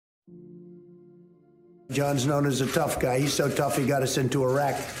John's known as a tough guy. He's so tough he got us into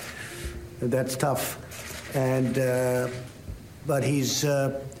Iraq. That's tough. But he's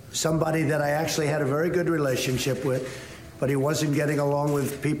somebody that I actually had a very good relationship with, but he wasn't getting along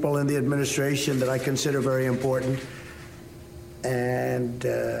with people in the administration that I consider very important. And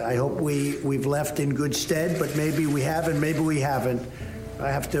I hope we've left in good stead, but maybe we have and maybe we haven't. I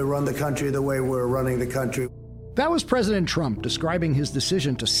have to run the country the way we're running the country. That was President Trump describing his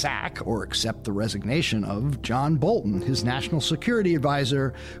decision to sack or accept the resignation of John Bolton, his national security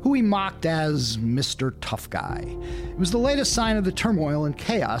advisor, who he mocked as Mr. Tough Guy. It was the latest sign of the turmoil and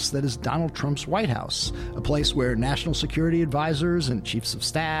chaos that is Donald Trump's White House, a place where national security advisors and chiefs of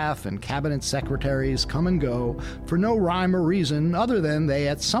staff and cabinet secretaries come and go for no rhyme or reason other than they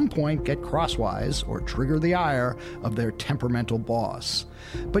at some point get crosswise or trigger the ire of their temperamental boss.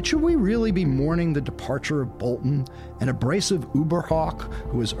 But should we really be mourning the departure of Bolton, an abrasive uber hawk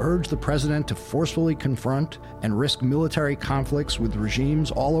who has urged the president to forcefully confront and risk military conflicts with regimes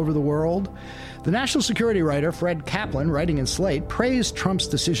all over the world? The national security writer Fred Kaplan, writing in Slate, praised Trump's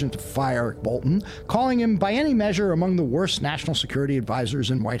decision to fire Bolton, calling him by any measure among the worst national security advisors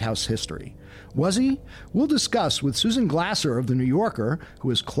in White House history. Was he? We'll discuss with Susan Glasser of The New Yorker, who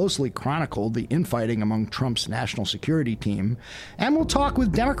has closely chronicled the infighting among Trump's national security team, and we'll talk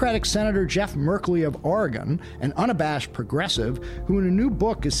with Democratic Senator Jeff Merkley of Oregon, an unabashed progressive who in a new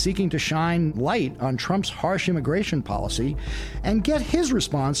book is seeking to shine light on Trump's harsh immigration policy, and get his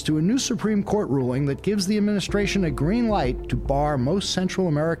response to a new Supreme Court ruling that gives the administration a green light to bar most Central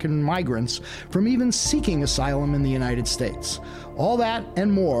American migrants from even seeking asylum in the United States. All that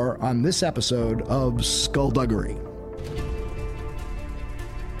and more on this episode of Skullduggery.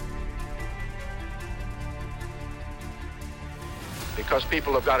 Because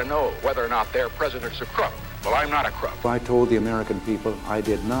people have got to know whether or not their president's a crook. Well, I'm not a crook. I told the American people I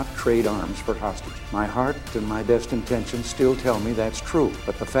did not trade arms for hostages. My heart and my best intentions still tell me that's true,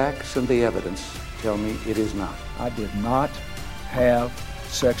 but the facts and the evidence tell me it is not. I did not have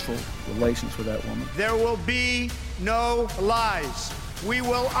sexual relations with that woman. There will be no lies. We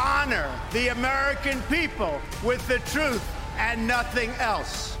will honor the American people with the truth and nothing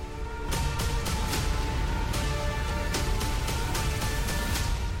else.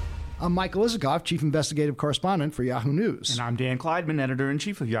 I'm Michael Isikoff, Chief Investigative Correspondent for Yahoo News. And I'm Dan Kleidman,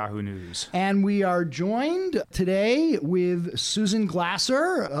 Editor-in-Chief of Yahoo News. And we are joined today with Susan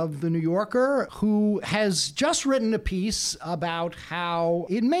Glasser of The New Yorker, who has just written a piece about how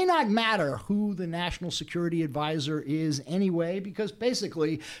it may not matter who the national security advisor is anyway, because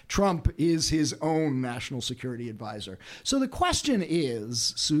basically Trump is his own national security advisor. So the question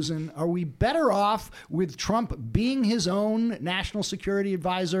is, Susan, are we better off with Trump being his own national security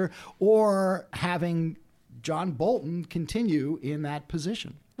advisor or having John Bolton continue in that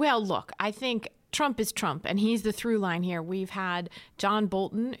position? Well, look, I think Trump is Trump, and he's the through line here. We've had John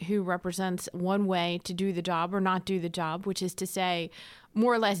Bolton, who represents one way to do the job or not do the job, which is to say,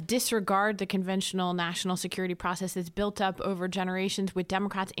 more or less disregard the conventional national security process that's built up over generations with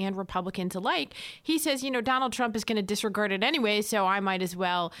Democrats and Republicans alike. He says, Donald Trump is going to disregard it anyway, so I might as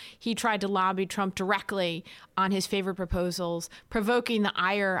well. He tried to lobby Trump directly on his favorite proposals, provoking the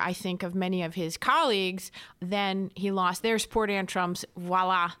ire, I think, of many of his colleagues. Then he lost their support and Trump's,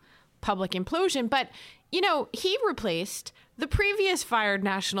 voila, public implosion. But, he replaced the previous fired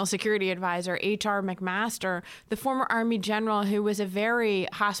national security advisor, H.R. McMaster, the former Army general who was a very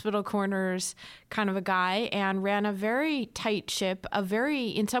hospital corners kind of a guy and ran a very tight ship, a very,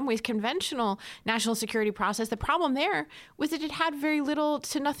 in some ways, conventional national security process. The problem there was that it had very little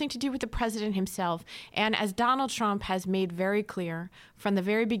to nothing to do with the president himself. And as Donald Trump has made very clear from the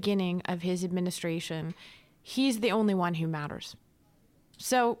very beginning of his administration, he's the only one who matters.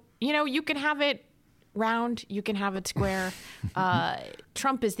 So, you can have it round, you can have it square.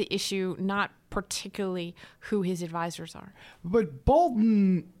 Trump is the issue, not particularly who his advisors are. But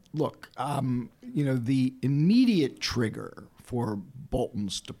Bolton, look, the immediate trigger for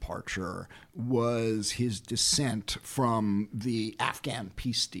Bolton's departure was his dissent from the Afghan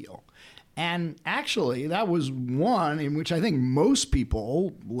peace deal. And actually, that was one in which I think most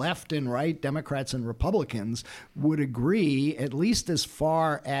people, left and right, Democrats and Republicans, would agree, at least as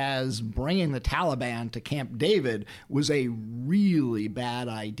far as bringing the Taliban to Camp David was a really bad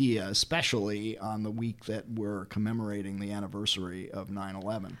idea, especially on the week that we're commemorating the anniversary of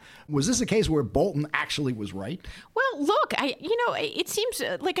 9/11. Was this a case where Bolton actually was right? Well, look, it seems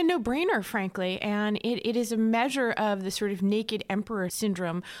like a no-brainer, frankly, and it is a measure of the sort of naked emperor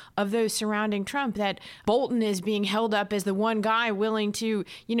syndrome of those surrounding Trump, that Bolton is being held up as the one guy willing to,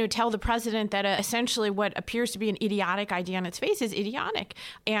 tell the president that essentially what appears to be an idiotic idea on its face is idiotic.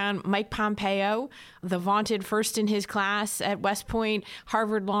 And Mike Pompeo, the vaunted first in his class at West Point,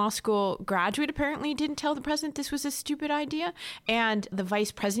 Harvard Law School graduate, apparently didn't tell the president this was a stupid idea. And the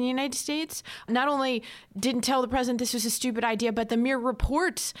vice president of the United States not only didn't tell the president this was a stupid idea, but the mere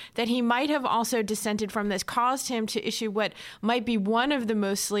reports that he might have also dissented from this caused him to issue what might be one of the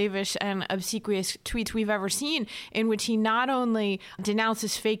most slavish and obsequious tweets we've ever seen, in which he not only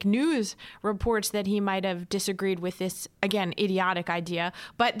denounces fake news reports that he might have disagreed with this, again, idiotic idea,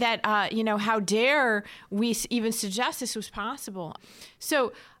 but that, how dare we even suggest this was possible.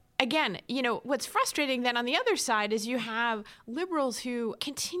 So again, what's frustrating then on the other side is you have liberals who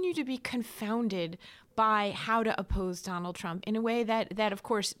continue to be confounded by how to oppose Donald Trump in a way that of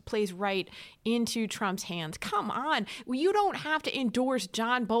course, plays right into Trump's hands. Come on. You don't have to endorse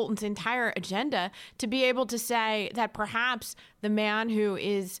John Bolton's entire agenda to be able to say that perhaps the man who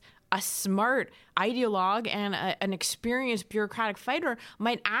is a smart ideologue and an experienced bureaucratic fighter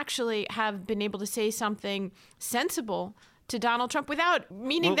might actually have been able to say something sensible to Donald Trump without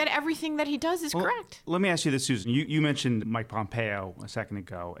meaning that everything that he does is correct. Let me ask you this, Susan. You mentioned Mike Pompeo a second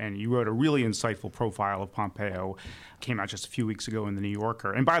ago, and you wrote a really insightful profile of Pompeo. Came out just a few weeks ago in the New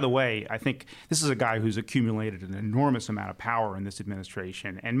Yorker. And by the way, I think this is a guy who's accumulated an enormous amount of power in this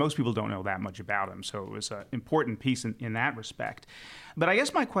administration, and most people don't know that much about him. So it was an important piece in that respect. But I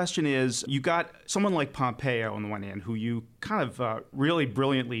guess my question is, you got someone like Pompeo on the one hand, who you kind of really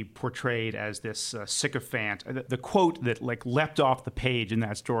brilliantly portrayed as this sycophant. The quote that leapt off the page in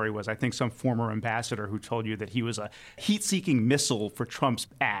that story was, I think, some former ambassador who told you that he was a heat-seeking missile for Trump's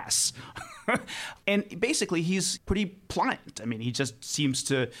ass. And basically, he's pretty pliant. I mean, he just seems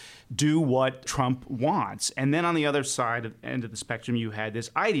to do what Trump wants. And then on the other side end of the spectrum, you had this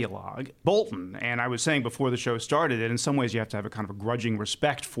ideologue, Bolton. And I was saying before the show started that in some ways you have to have a kind of a grudging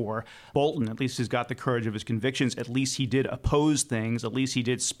respect for Bolton. At least he's got the courage of his convictions. At least he did oppose things. At least he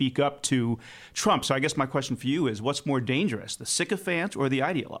did speak up to Trump. So I guess my question for you is, what's more dangerous, the sycophant or the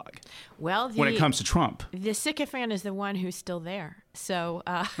ideologue? Well, when it comes to Trump. The sycophant is the one who's still there. So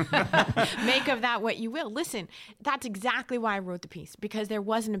make of that what you will. Listen, that's exactly why I wrote the piece, because there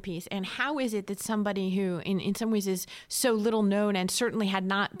wasn't a piece. And how is it that somebody who in some ways is so little known and certainly had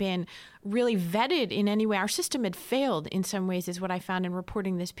not been really vetted in any way, our system had failed in some ways, is what I found in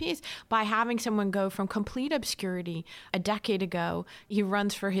reporting this piece, by having someone go from complete obscurity a decade ago. He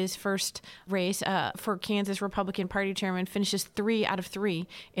runs for his first race for Kansas Republican Party chairman, finishes 3 out of 3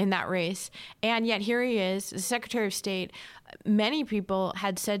 in that race. And yet here he is, the Secretary of State. Many people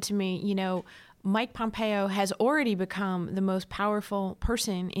had said to me, Mike Pompeo has already become the most powerful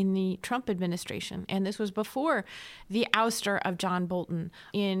person in the Trump administration. And this was before the ouster of John Bolton.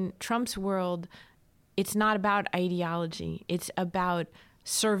 In Trump's world, it's not about ideology. It's about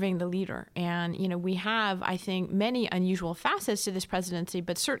serving the leader. And, we have, I think, many unusual facets to this presidency,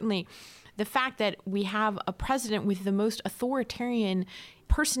 but certainly the fact that we have a president with the most authoritarian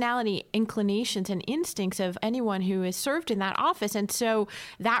personality, inclinations, and instincts of anyone who has served in that office. And so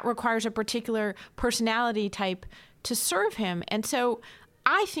that requires a particular personality type to serve him. And so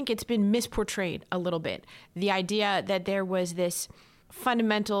I think it's been misportrayed a little bit. The idea that there was this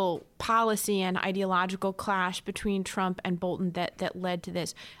fundamental policy and ideological clash between Trump and Bolton that led to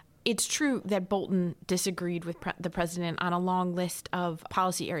this. It's true that Bolton disagreed with the president on a long list of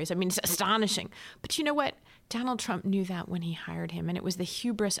policy areas. I mean, it's astonishing. But you know what? Donald Trump knew that when he hired him, and it was the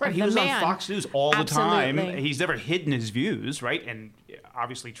hubris of the man. He was on Fox News all the time. Absolutely. He's never hidden his views, right? And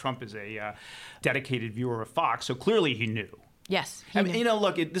obviously Trump is a dedicated viewer of Fox, so clearly he knew. Yes. I mean,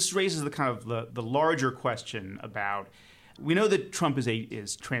 look, this raises the kind of the larger question about, we know that Trump is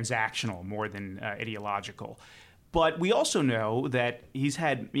transactional more than ideological. But we also know that he's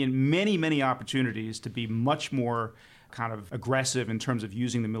had many, many opportunities to be much more kind of aggressive in terms of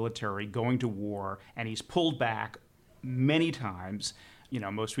using the military, going to war, and he's pulled back many times.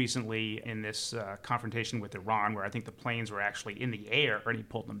 Most recently in this confrontation with Iran, where I think the planes were actually in the air and he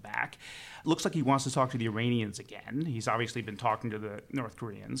pulled them back. It looks like he wants to talk to the Iranians again. He's obviously been talking to the North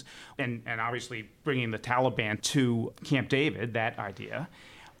Koreans and obviously bringing the Taliban to Camp David, that idea.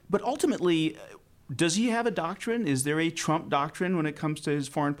 But ultimately, does he have a doctrine? Is there a Trump doctrine when it comes to his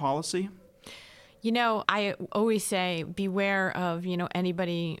foreign policy? I always say beware of,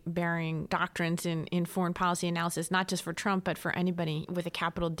 anybody bearing doctrines in foreign policy analysis, not just for Trump, but for anybody with a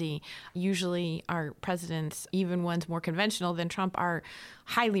capital D. Usually our presidents, even ones more conventional than Trump, are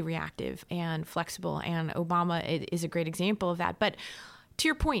highly reactive and flexible. And Obama is a great example of that. But to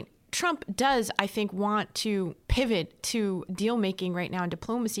your point, Trump does, I think, want to pivot to deal making right now in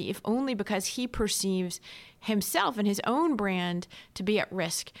diplomacy, if only because he perceives himself and his own brand to be at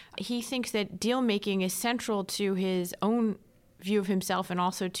risk. He thinks that deal making is central to his own view of himself and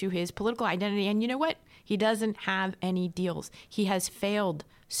also to his political identity. And you know what? He doesn't have any deals. He has failed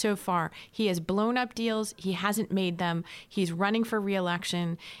so far. He has blown up deals. He hasn't made them. He's running for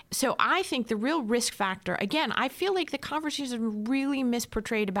re-election. So I think the real risk factor, again, I feel like the conversation is really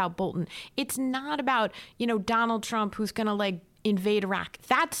misportrayed about Bolton. It's not about, Donald Trump who's going to invade Iraq.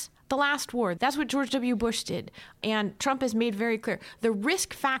 That's the last war. That's what George W. Bush did. And Trump has made very clear. The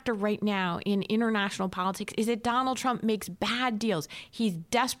risk factor right now in international politics is that Donald Trump makes bad deals. He's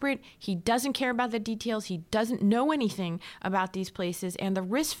desperate. He doesn't care about the details. He doesn't know anything about these places. And the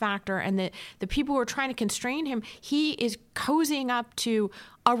risk factor and the people who are trying to constrain him, he is cozying up to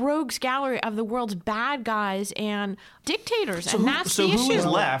a rogues gallery of the world's bad guys and dictators. And that's the issue.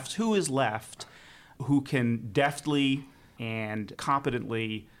 Who is left who can deftly and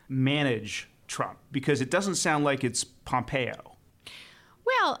competently manage Trump? Because it doesn't sound like it's Pompeo.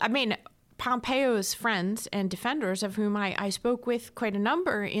 Well, Pompeo's friends and defenders, of whom I spoke with quite a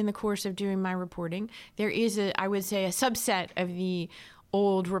number in the course of doing my reporting, there is, I would say, a subset of the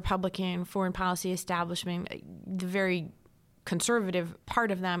old Republican foreign policy establishment, the very conservative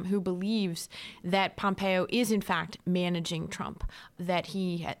part of them, who believes that Pompeo is in fact managing Trump, that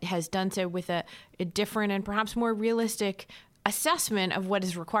he has done so with a different and perhaps more realistic assessment of what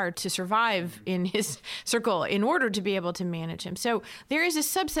is required to survive in his circle in order to be able to manage him. So there is a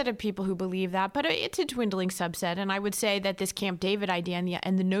subset of people who believe that, but it's a dwindling subset. And I would say that this Camp David idea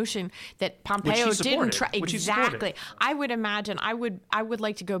and the notion that Pompeo didn't try exactly. I would imagine I would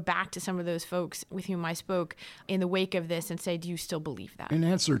like to go back to some of those folks with whom I spoke in the wake of this and say, do you still believe that? In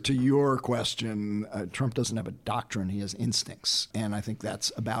answer to your question, Trump doesn't have a doctrine; he has instincts, and I think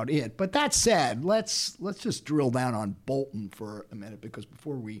that's about it. But that said, let's just drill down on Bolton for a minute, because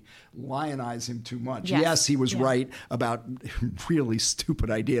before we lionize him too much, yes he was right about really stupid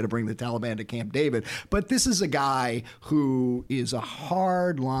idea to bring the Taliban to Camp David. But this is a guy who is a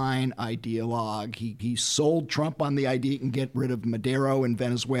hardline ideologue. He sold Trump on the idea he can get rid of Maduro in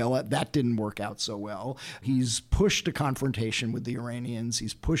Venezuela. That didn't work out so well. He's pushed a confrontation with the Iranians.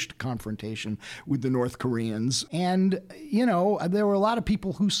 He's pushed a confrontation with the North Koreans. And, there were a lot of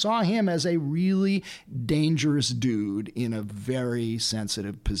people who saw him as a really dangerous dude in a very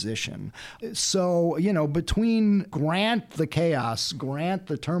sensitive position. So, between grant the chaos, grant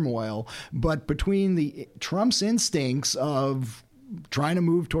the turmoil, but between Trump's instincts of trying to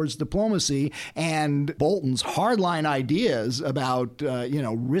move towards diplomacy and Bolton's hardline ideas about,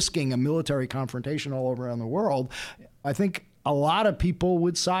 risking a military confrontation all over around the world, I think a lot of people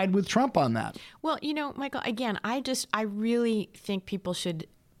would side with Trump on that. Well, Michael, again, I really think people should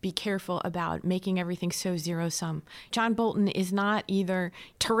be careful about making everything so zero-sum. John Bolton is not either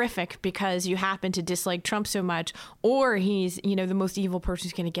terrific because you happen to dislike Trump so much, or he's, the most evil person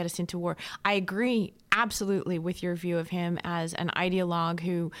who's going to get us into war. I agree absolutely with your view of him as an ideologue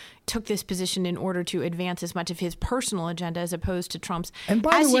who took this position in order to advance as much of his personal agenda as opposed to Trump's. And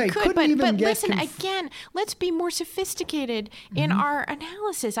by the way, but listen, again, let's be more sophisticated in our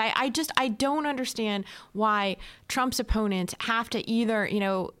analysis. I don't understand why Trump's opponents have to either,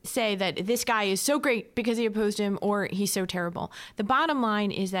 say that this guy is so great because he opposed him, or he's so terrible. The bottom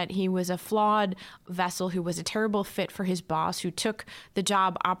line is that he was a flawed vessel who was a terrible fit for his boss, who took the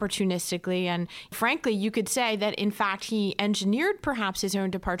job opportunistically. And frankly, you could say that, in fact, he engineered perhaps his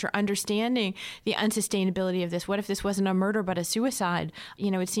own departure, understanding the unsustainability of this. What if this wasn't a murder but a suicide?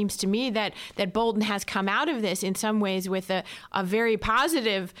 It seems to me that Bolton has come out of this in some ways with a very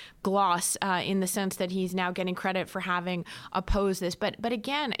positive gloss in the sense that he's now getting credit for having opposed this. But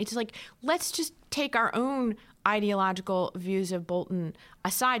again, it's like, let's just take our own ideological views of Bolton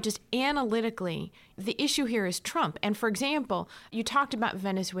aside, just analytically. The issue here is Trump. And for example, you talked about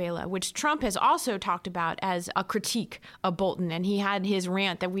Venezuela, which Trump has also talked about as a critique of Bolton. And he had his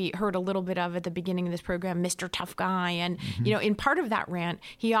rant that we heard a little bit of at the beginning of this program, Mr. Tough Guy. And, in part of that rant,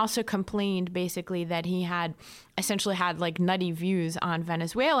 he also complained basically that he had essentially had nutty views on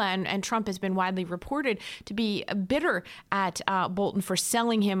Venezuela. And Trump has been widely reported to be bitter at Bolton for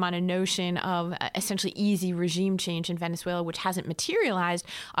selling him on a notion of essentially easy regime change in Venezuela, which hasn't materialized.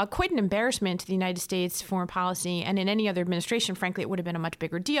 Quite an embarrassment to the United States foreign policy. And in any other administration, frankly, it would have been a much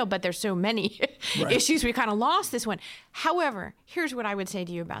bigger deal. But there's so many issues, we kind of lost this one. However, here's what I would say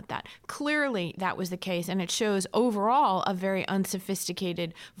to you about that. Clearly, that was the case. And it shows overall a very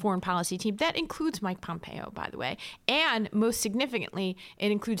unsophisticated foreign policy team. That includes Mike Pompeo, by the way. say. And most significantly,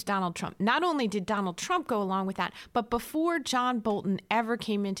 it includes Donald Trump. Not only did Donald Trump go along with that, but before John Bolton ever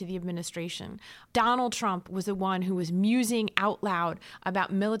came into the administration, Donald Trump was the one who was musing out loud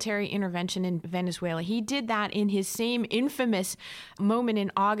about military intervention in Venezuela. He did that in his same infamous moment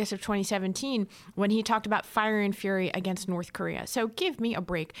in August of 2017 when he talked about fire and fury against North Korea. So give me a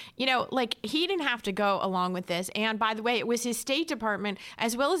break. He didn't have to go along with this. And by the way, it was his State Department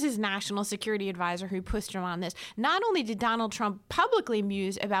as well as his national security advisor who pushed him on this. Not only did Donald Trump publicly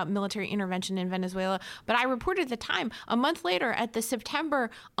muse about military intervention in Venezuela, but I reported at the time, a month later at the September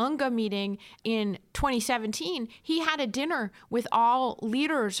UNGA meeting in 2017, he had a dinner with all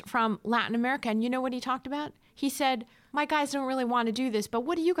leaders from Latin America. And you know what he talked about? He said, my guys don't really want to do this, but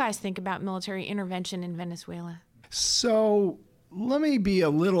what do you guys think about military intervention in Venezuela? So let me be a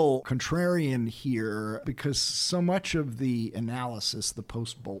little contrarian here, because so much of the analysis, the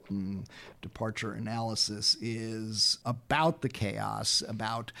post-Bolton departure analysis, is about the chaos,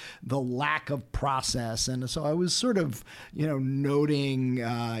 about the lack of process. And so I was sort of, noting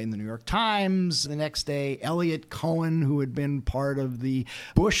in the New York Times the next day, Elliot Cohen, who had been part of the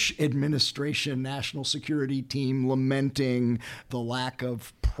Bush administration national security team, lamenting the lack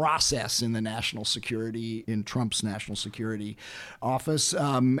of process in the national security, in Trump's national security office.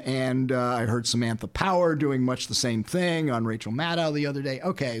 And I heard Samantha Power doing much the same thing on Rachel Maddow the other day.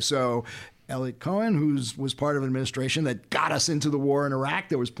 Okay, so Elliot Cohen, who was part of an administration that got us into the war in Iraq.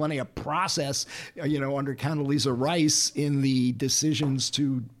 There was plenty of process, under Condoleezza Rice in the decisions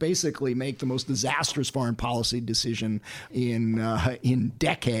to basically make the most disastrous foreign policy decision in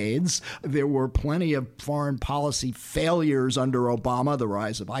decades. There were plenty of foreign policy failures under Obama, the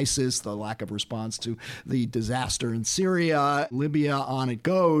rise of ISIS, the lack of response to the disaster in Syria, Libya, on it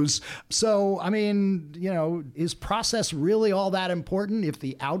goes. So, is process really all that important if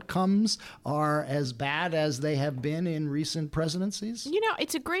the outcomes are as bad as they have been in recent presidencies?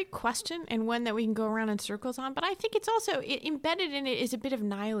 It's a great question and one that we can go around in circles on, but I think it's also embedded in it is a bit of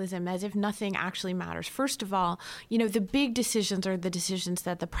nihilism, as if nothing actually matters. First of all, the big decisions are the decisions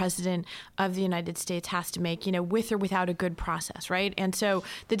that the president of the United States has to make, with or without a good process, right? And so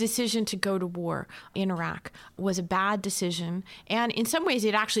the decision to go to war in Iraq was a bad decision. And in some ways,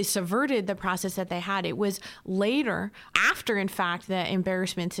 it actually subverted the process that they had. It was later, after, in fact, the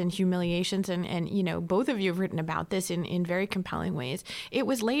embarrassments and humiliations, and both of you have written about this in very compelling ways. It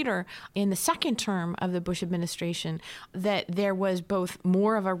was later in the second term of the Bush administration that there was both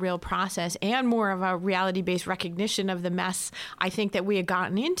more of a real process and more of a reality-based recognition of the mess, I think, that we had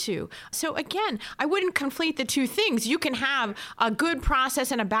gotten into. So again, I wouldn't conflate the two things. You can have a good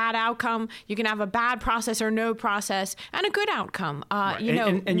process and a bad outcome. You can have a bad process or no process and a good outcome.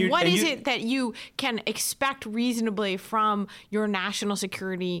 Right. What is it that you can expect reasonably from your national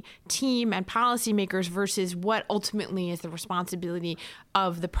security team and policymakers versus what ultimately is the responsibility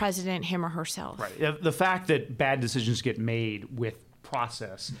of the president, him or herself? Right. The fact that bad decisions get made with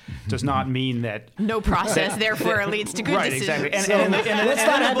process does not mean that no process therefore leads to good decisions. Exactly. And let's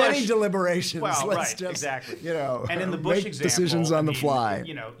not have any deliberations. Well, let's just, exactly. And in the Bush make example, decisions on the fly.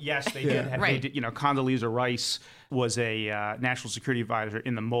 Yes, they did. They did. Condoleezza Rice was a national security advisor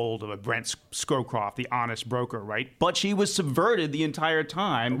in the mold of a Brent Scowcroft, the honest broker, right? But she was subverted the entire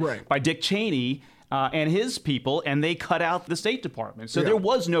time by Dick Cheney and his people, and they cut out the State Department. So there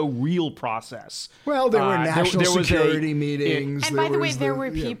was no real process. Well, there were national security meetings. And by the way, there were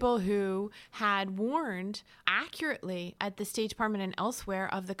people who had warned accurately at the State Department and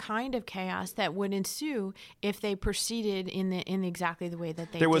elsewhere of the kind of chaos that would ensue if they proceeded in exactly the way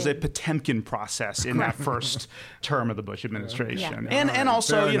that they did. There was a Potemkin process in that first term of the Bush administration. Yeah. And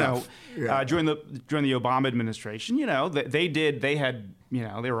also, during the Obama administration,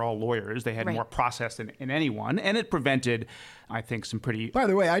 they were all lawyers. They had more process than anyone, and it prevented, I think, some pretty... By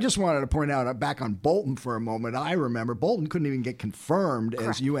the way, I just wanted to point out, back on Bolton for a moment, I remember Bolton couldn't even get confirmed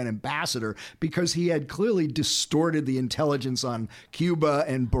as UN ambassador because he had clearly distorted the intelligence on Cuba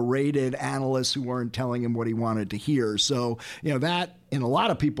and berated analysts who weren't telling him what he wanted to hear. So, that, in a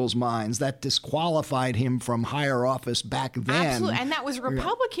lot of people's minds, that disqualified him from higher office back then. Absolutely, and that was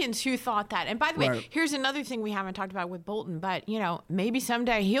Republicans who thought that. And by the way, here's another thing we haven't talked about with Bolton, but, maybe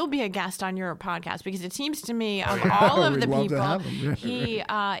someday he'll be a guest on your podcast, because it seems to me of all of the people, he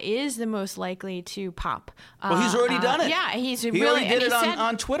is the most likely to pop. Well, he's already done it. Yeah, he already did it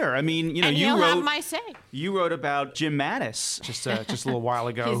on Twitter. I mean, you wrote, have my say. You wrote about Jim Mattis just a little while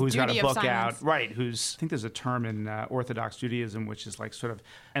ago, who's got a book out, who's, I think there's a term in Orthodox Judaism which is like sort of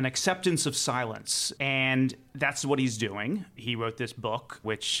an acceptance of silence, and that's what he's doing. He wrote this book,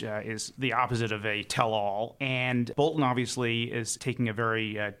 which is the opposite of a tell-all, and Bolton obviously is taking a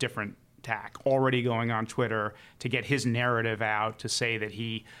very different attack already going on Twitter to get his narrative out, to say that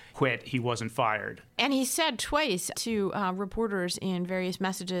he quit, he wasn't fired. And he said twice to reporters in various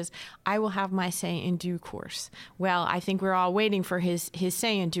messages, I will have my say in due course. Well, I think we're all waiting for his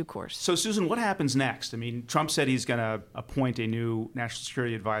say in due course. So, Susan, what happens next? I mean, Trump said he's going to appoint a new national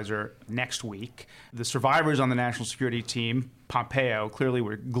security advisor next week. The survivors on the national security team, Pompeo, clearly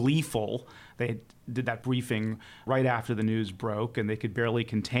were gleeful. They did that briefing right after the news broke, and they could barely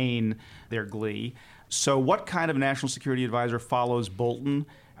contain their glee. So what kind of national security advisor follows Bolton?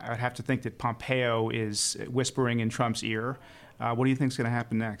 I would have to think that Pompeo is whispering in Trump's ear. What do you think is going to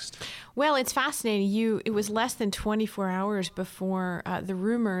happen next? Well, it's fascinating. It was less than 24 hours before the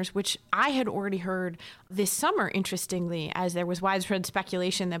rumors, which I had already heard this summer, interestingly, as there was widespread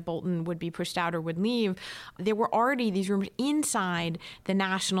speculation that Bolton would be pushed out or would leave. There were already these rumors inside the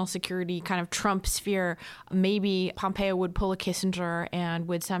national security kind of Trump sphere. Maybe Pompeo would pull a Kissinger and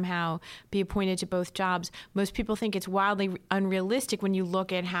would somehow be appointed to both jobs. Most people think it's wildly unrealistic when you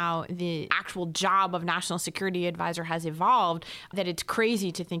look at how the actual job of national security advisor has evolved, that it's crazy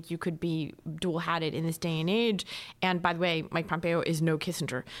to think you could be dual-hatted in this day and age. And by the way, Mike Pompeo is no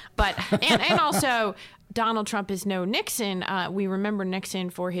Kissinger. But and also Donald Trump is no Nixon. We remember Nixon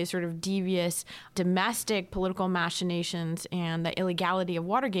for his sort of devious domestic political machinations and the illegality of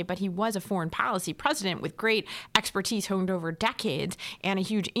Watergate, but he was a foreign policy president with great expertise honed over decades and a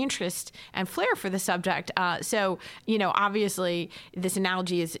huge interest and flair for the subject. So, obviously this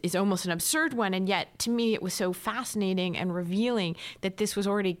analogy is almost an absurd one, and yet to me it was so fascinating and revealing that this was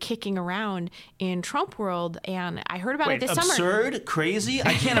already kicking around in Trump world, and I heard about it this summer. Absurd? Crazy?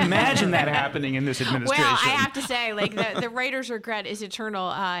 I can't imagine that happening in this administration. Well, I have to say, the writer's regret is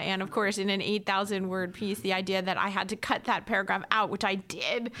eternal. And of course, in an 8,000-word piece, the idea that I had to cut that paragraph out, which I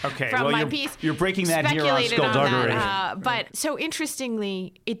did from my piece. You're breaking that here on Skullduggery. But so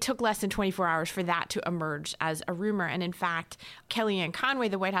interestingly, it took less than 24 hours for that to emerge as a rumor. And in fact, Kellyanne Conway,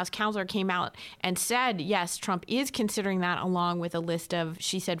 the White House counselor, came out and said, yes, Trump is considering that, along with a list of,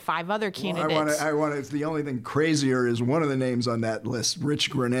 she said, 5 other candidates. The only thing crazier is one of the names on that list,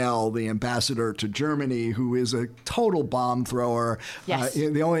 Rich Grenell, the ambassador to Germany, who is a total bomb thrower. Yes.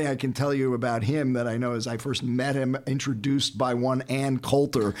 The only thing I can tell you about him that I know is I first met him introduced by one Ann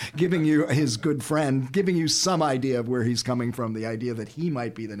Coulter, giving you his good friend, giving you some idea of where he's coming from. The idea that he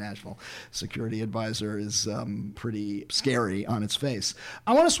might be the national security advisor is pretty scary on its face.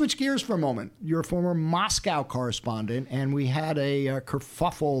 I want to switch gears for a moment. You're a former Moscow correspondent, and we had a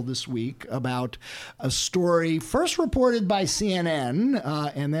kerfuffle this week about a story first reported by CNN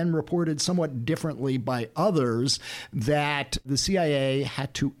and then reported somewhat differently by others, that the CIA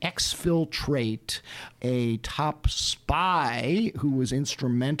had to exfiltrate a top spy who was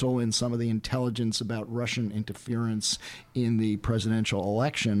instrumental in some of the intelligence about Russian interference in the presidential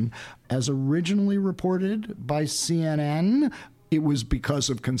election. As originally reported by CNN, it was because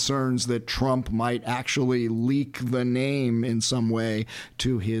of concerns that Trump might actually leak the name in some way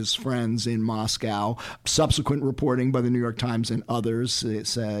to his friends in Moscow. Subsequent reporting by the New York Times and others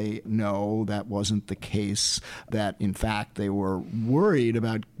say, no, that wasn't the case, that in fact they were worried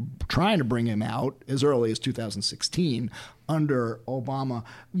about trying to bring him out as early as 2016 under Obama.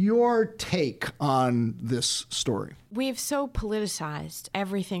 Your take on this story? We've so politicized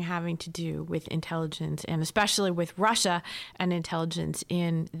everything having to do with intelligence, and especially with Russia and intelligence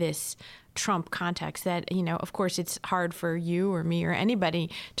in this Trump context, that, of course, it's hard for you or me or anybody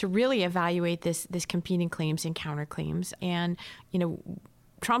to really evaluate this competing claims and counterclaims. And,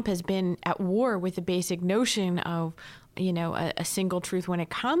 Trump has been at war with the basic notion of a single truth when it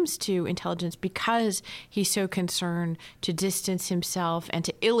comes to intelligence, because he's so concerned to distance himself and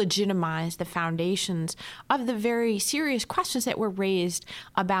to illegitimize the foundations of the very serious questions that were raised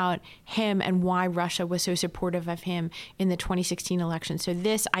about him and why Russia was so supportive of him in the 2016 election. So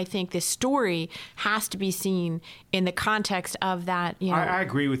I think this story has to be seen in the context of that. I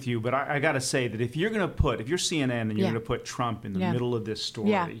agree with you, but I got to say that if you're CNN and you're going to put Trump in the middle of this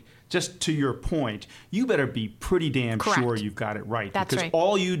story, just to your point, you better be pretty damn sure you've got it right. That's because right.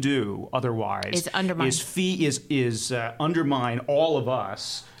 all you do otherwise is undermine. Undermine all of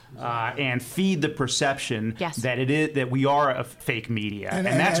us. And feed the perception that we are a fake media, and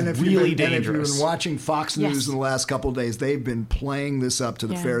that's really dangerous. And if you've been watching Fox News in the last couple of days, they've been playing this up to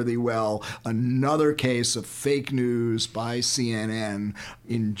the fare thee well. Another case of fake news by CNN,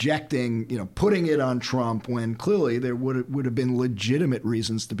 injecting, putting it on Trump when clearly there would have been legitimate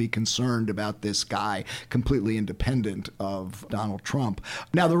reasons to be concerned about this guy, completely independent of Donald Trump.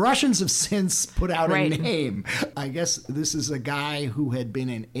 Now, the Russians have since put out a name. I guess this is a guy who had been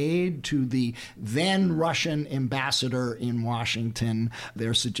an aide to the then Russian ambassador in Washington.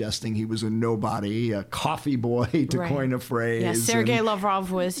 They're suggesting he was a nobody, a coffee boy, to coin a phrase. Yeah, Sergei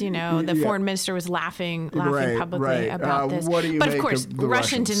Lavrov was, the foreign minister was laughing publicly about this. What do you but make of course, of the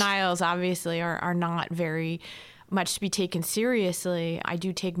Russian Russians? denials obviously are not very much to be taken seriously. I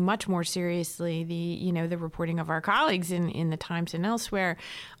do take much more seriously the reporting of our colleagues in the Times and elsewhere,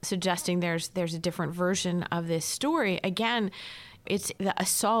 suggesting there's a different version of this story. Again, it's the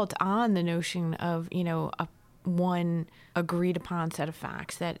assault on the notion of one agreed upon set of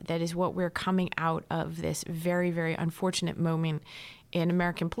facts that is what we're coming out of this very, very unfortunate moment in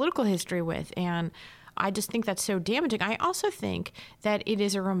American political history with. And I just think that's so damaging. I also think that it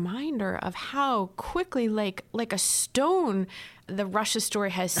is a reminder of how quickly, like a stone, the Russia story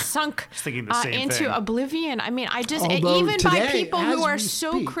has sunk into oblivion. I mean, even by people who are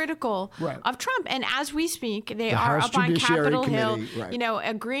so critical of Trump, and as we speak, they are up on Capitol Hill,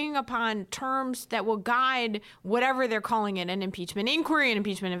 agreeing upon terms that will guide whatever they're calling it, an impeachment inquiry, an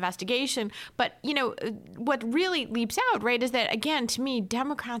impeachment investigation. But, what really leaps out, is that, again, to me,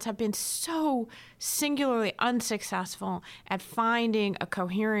 Democrats have been so singularly unsuccessful at finding a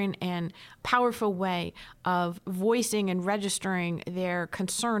coherent and powerful way of voicing and registering their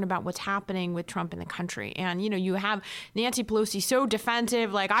concern about what's happening with Trump in the country. And, you have Nancy Pelosi so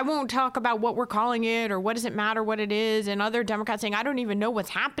defensive, like, I won't talk about what we're calling it or what does it matter what it is, and other Democrats saying, I don't even know what's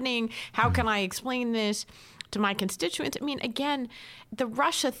happening. How can I explain this to my constituents? I mean, again, the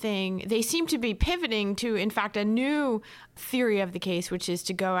Russia thing, they seem to be pivoting to, in fact, a new theory of the case, which is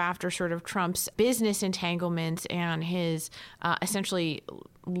to go after sort of Trump's business entanglements and his essentially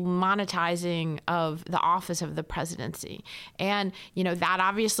monetizing of the office of the presidency. And, that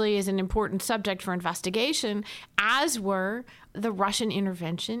obviously is an important subject for investigation, as were the Russian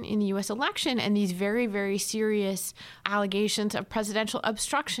intervention in the U.S. election and these very, very serious allegations of presidential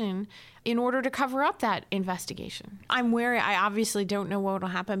obstruction in order to cover up that investigation. I'm wary. I obviously don't know what will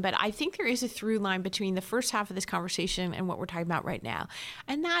happen, but I think there is a through line between the first half of this conversation and what we're talking about right now.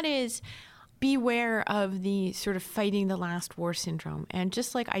 And that is, beware of the sort of fighting the last war syndrome. And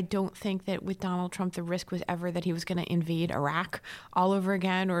just like I don't think that with Donald Trump, the risk was ever that he was going to invade Iraq all over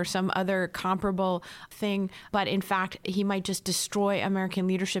again or some other comparable thing, but in fact, he might just destroy American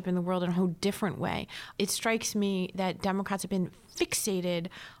leadership in the world in a whole different way. It strikes me that Democrats have been fixated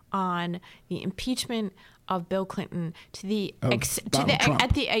on the impeachment of Bill Clinton Bill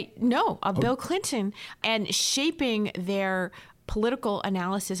Clinton, and shaping their political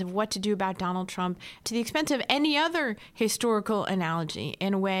analysis of what to do about Donald Trump to the expense of any other historical analogy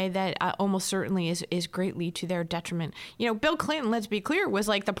in a way that almost certainly is greatly to their detriment. Bill Clinton, let's be clear, was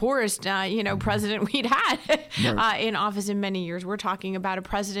like the poorest, president we'd had in office in many years. We're talking about a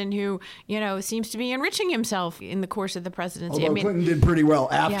president who, seems to be enriching himself in the course of the presidency. Although Clinton did pretty well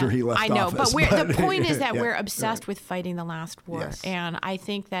after he left office. I know, but the point is that we're obsessed with fighting the last war. Yes. And I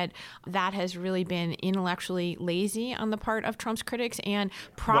think that has really been intellectually lazy on the part of Trump's critics and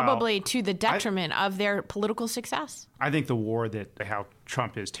probably to the detriment of their political success. I think the war how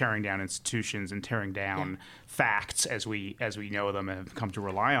Trump is tearing down institutions and tearing down facts as we know them and have come to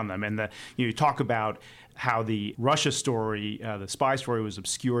rely on them. And you talk about how the Russia story, the spy story, was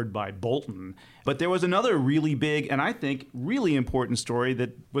obscured by Bolton. But there was another really big and I think really important story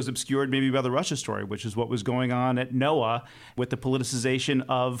that was obscured maybe by the Russia story, which is what was going on at NOAA with the politicization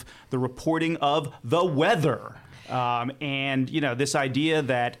of the reporting of the weather. And this idea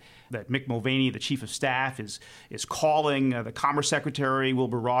that Mick Mulvaney, the chief of staff, is calling the Commerce Secretary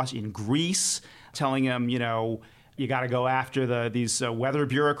Wilbur Ross in Greece, telling him, you got to go after these weather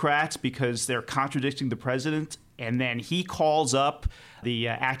bureaucrats because they're contradicting the president. And then he calls up the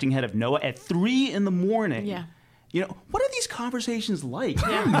acting head of NOAA at 3 a.m. Yeah. What are these conversations like?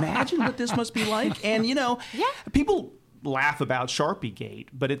 Can you imagine what this must be like? And, people laugh about Sharpiegate,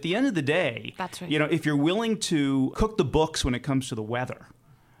 but at the end of the day, that's right. If you're willing to cook the books when it comes to the weather,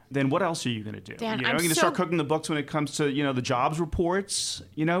 then what else are you going to do? Dan, you're going to start cooking the books when it comes to, the jobs reports.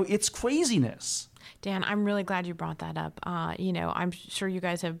 It's craziness. Dan, I'm really glad you brought that up. I'm sure you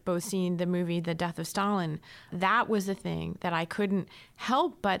guys have both seen the movie The Death of Stalin. That was the thing that I couldn't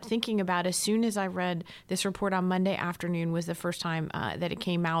help but thinking about as soon as I read this report on Monday afternoon was the first time that it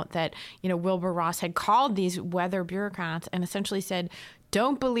came out that, Wilbur Ross had called these weather bureaucrats and essentially said,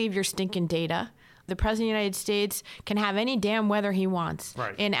 don't believe your stinking data. The president of the United States can have any damn weather he wants.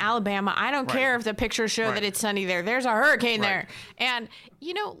 Right. In Alabama, I don't care if the pictures show that it's sunny there. There's a hurricane there. And,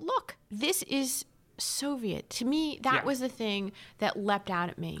 look, this is Soviet. To me, that was the thing that leapt out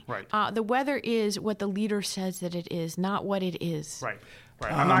at me. Right. The weather is what the leader says that it is, not what it is. Right.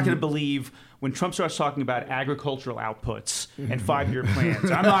 Right. I'm not going to believe when Trump starts talking about agricultural outputs and 5-year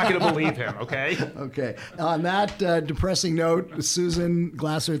plans. I'm not going to believe him, okay? Okay. On that depressing note, Susan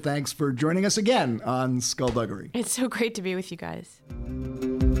Glasser, thanks for joining us again on Skullduggery. It's so great to be with you guys.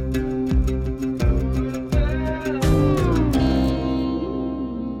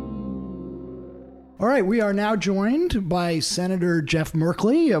 All right, we are now joined by Senator Jeff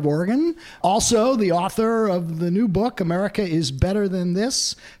Merkley of Oregon, also the author of the new book, America is Better Than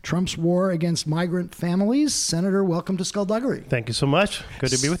This, Trump's War Against Migrant Families. Senator, welcome to Skullduggery. Thank you so much.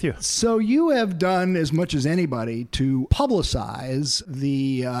 Good to be with you. So you have done as much as anybody to publicize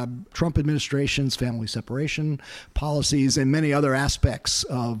the Trump administration's family separation policies and many other aspects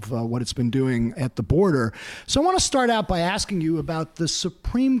of what it's been doing at the border. So I want to start out by asking you about the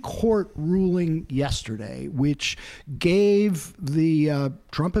Supreme Court ruling yesterday, which gave the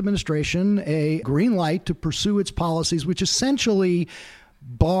Trump administration a green light to pursue its policies, which essentially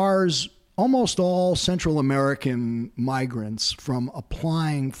bars almost all Central American migrants from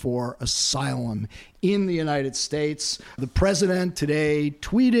applying for asylum in the United States. The president today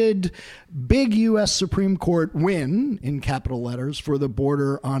tweeted, "Big U.S. Supreme Court win," in capital letters, for the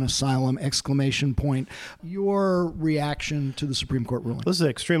border on asylum, ! Your reaction to the Supreme Court ruling? This is an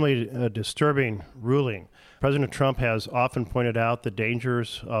extremely disturbing ruling. President Trump has often pointed out the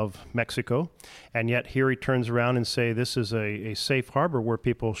dangers of Mexico, and yet here he turns around and say this is a safe harbor where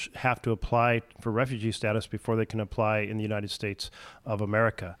people have to apply for refugee status before they can apply in the United States of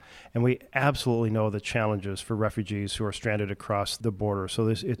America. And we absolutely know the challenges for refugees who are stranded across the border. So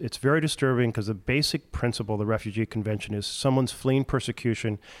it's very disturbing because the basic principle of the Refugee Convention is someone's fleeing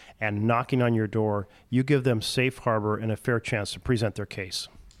persecution and knocking on your door, you give them safe harbor and a fair chance to present their case.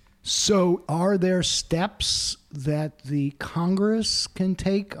 So are there steps that the Congress can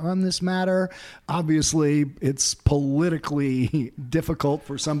take on this matter? Obviously, it's politically difficult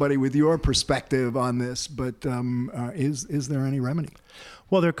for somebody with your perspective on this, but is there any remedy?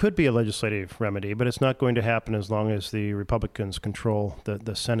 Well, there could be a legislative remedy, but it's not going to happen as long as the Republicans control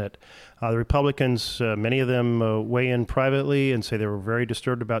the Senate. The Republicans, many of them weigh in privately and say they were very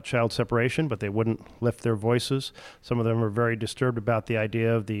disturbed about child separation, but they wouldn't lift their voices. Some of them are very disturbed about the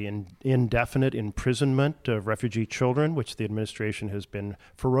idea of the indefinite imprisonment of refugee children, which the administration has been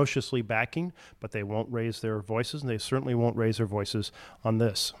ferociously backing, but they won't raise their voices, and they certainly won't raise their voices on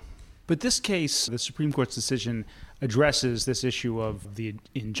this. But this case, the Supreme Court's decision addresses this issue of the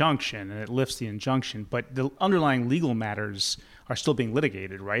injunction, and it lifts the injunction, but the underlying legal matters are still being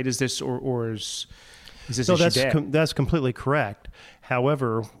litigated, right? Is this is this issue dead? That's completely correct.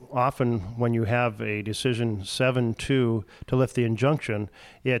 However, often when you have a decision 7-2 to lift the injunction,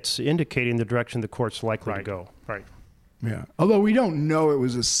 it's indicating the direction the court's likely to go. Right. Yeah. Although we don't know it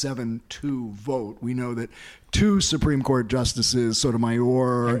was a 7-2 vote. We know that 2 Supreme Court justices,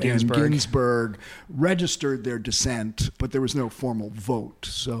 Sotomayor and Ginsburg, registered their dissent, but there was no formal vote.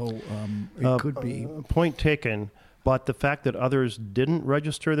 So it could be. Point taken. But the fact that others didn't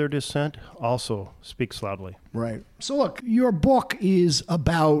register their dissent also speaks loudly. Right. So look, your book is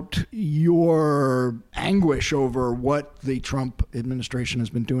about your anguish over what the Trump administration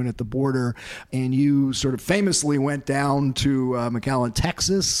has been doing at the border. And you sort of famously went down to McAllen,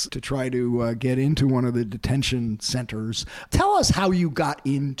 Texas to try to get into one of the detention centers. Tell us how you got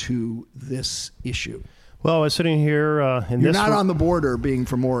into this issue. Well, I was sitting here in You're this not on the border, being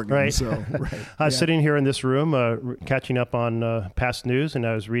from Oregon, right? So right. I was sitting here in this room, catching up on past news, and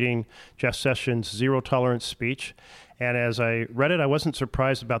I was reading Jeff Sessions' zero tolerance speech. And as I read it, I wasn't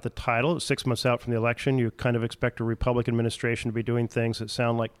surprised about the title. It was 6 months out from the election. You kind of expect a Republican administration to be doing things that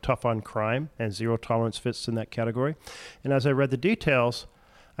sound like tough on crime, and zero tolerance fits in that category. And as I read the details,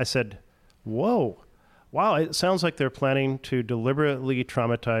 I said, whoa, wow, it sounds like they're planning to deliberately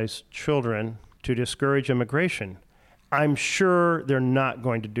traumatize children to discourage immigration. I'm sure they're not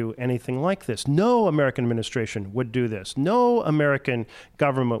going to do anything like this. No American administration would do this. No American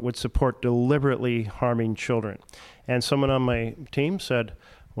government would support deliberately harming children. And someone on my team said,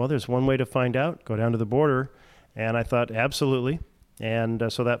 well, there's one way to find out. Go down to the border. And I thought, absolutely.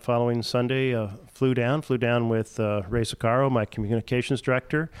 And so that following Sunday, flew down with Ray Zuccaro, my communications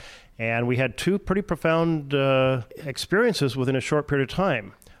director. And we had 2 pretty profound experiences within a short period of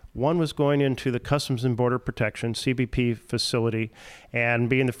time. One was going into the Customs and Border Protection, CBP facility, and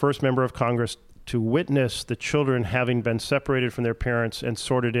being the first member of Congress to witness the children having been separated from their parents and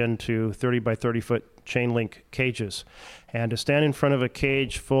sorted into 30 by 30 foot chain link cages. And to stand in front of a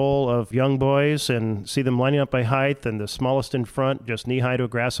cage full of young boys and see them lining up by height, and the smallest in front, just knee-high to a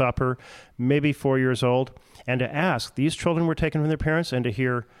grasshopper, maybe 4 years old, and to ask, these children were taken from their parents, and to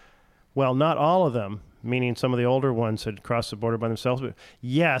hear, well, not all of them, meaning some of the older ones had crossed the border by themselves. But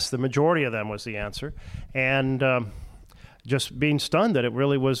yes, the majority of them was the answer. And just being stunned that it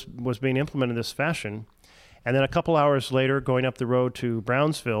really was being implemented in this fashion. And then a couple hours later, going up the road to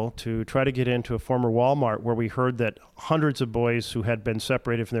Brownsville to try to get into a former Walmart where we heard that hundreds of boys who had been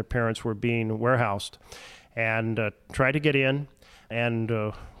separated from their parents were being warehoused, and tried to get in, and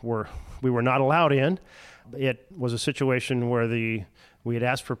we were not allowed in. It was a situation where we had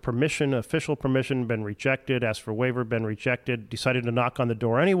asked for permission, official permission, been rejected, asked for waiver, been rejected, decided to knock on the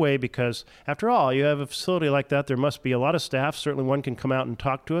door anyway because, after all, you have a facility like that, there must be a lot of staff. Certainly one can come out and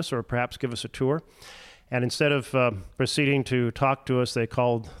talk to us or perhaps give us a tour. And instead of proceeding to talk to us, they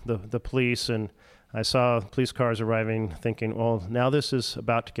called the police, and I saw police cars arriving thinking, well, now this is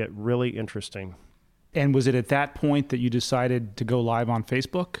about to get really interesting. And was it at that point that you decided to go live on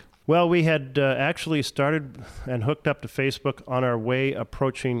Facebook? Well, we had actually started and hooked up to Facebook on our way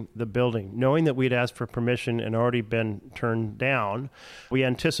approaching the building. Knowing that we'd asked for permission and already been turned down, we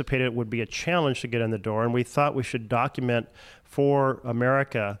anticipated it would be a challenge to get in the door, and we thought we should document for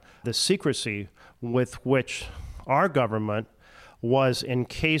America the secrecy with which our government was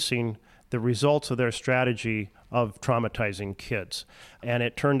encasing the results of their strategy of traumatizing kids. And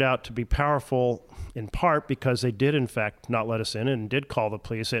it turned out to be powerful in part because they did, in fact, not let us in and did call the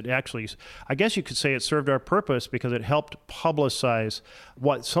police. It actually, I guess you could say it served our purpose because it helped publicize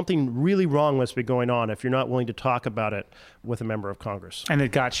what something really wrong must be going on if you're not willing to talk about it with a member of Congress. And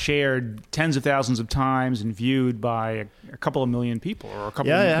it got shared tens of thousands of times and viewed by a couple of million people, or a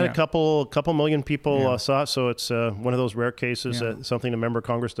couple. Yeah, it had a couple million people saw it. So it's one of those rare cases that something a member of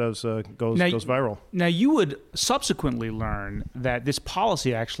Congress does goes viral. Now, you would subsequently learn that this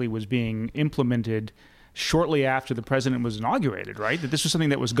policy actually was being implemented shortly after the president was inaugurated, right? That this was something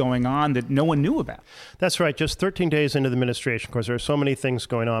that was going on that no one knew about. That's right. Just 13 days into the administration, of course, there are so many things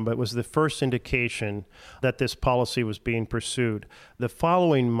going on, but it was the first indication that this policy was being pursued. The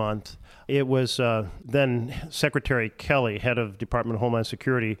following month, it was then Secretary Kelly, head of Department of Homeland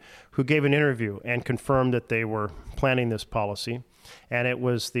Security, who gave an interview and confirmed that they were planning this policy. And it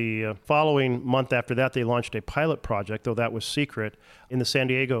was the following month after that, they launched a pilot project, though that was secret, in the San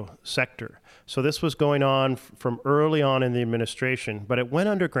Diego sector. So this was going on from early on in the administration, but it went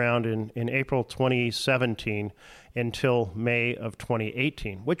underground in April 2017 until May of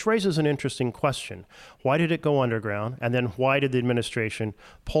 2018, which raises an interesting question. Why did it go underground? And then why did the administration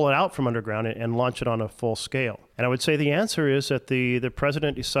pull it out from underground and launch it on a full scale? And I would say the answer is that the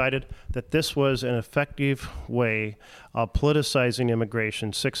president decided that this was an effective way of politicizing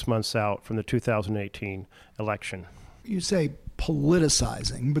immigration 6 months out from the 2018 election. You say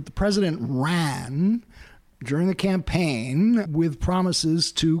politicizing, but the president ran during the campaign with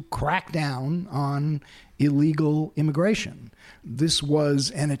promises to crack down on illegal immigration. This was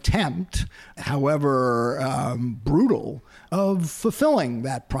an attempt, however brutal, of fulfilling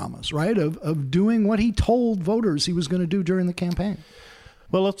that promise, right? Of doing what he told voters he was going to do during the campaign.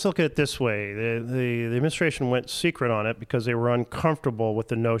 Well, let's look at it this way. The administration went secret on it because they were uncomfortable with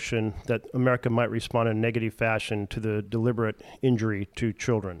the notion that America might respond in a negative fashion to the deliberate injury to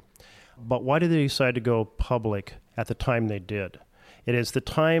children. But why did they decide to go public at the time they did? It is the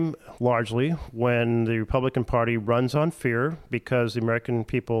time, largely, when the Republican Party runs on fear because the American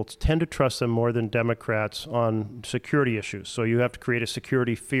people tend to trust them more than Democrats on security issues. So you have to create a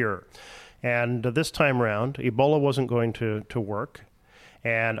security fear. And this time around, Ebola wasn't going to work.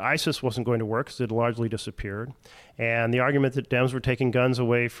 And ISIS wasn't going to work because it had largely disappeared. And the argument that Dems were taking guns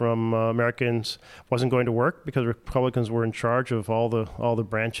away from Americans wasn't going to work because Republicans were in charge of all the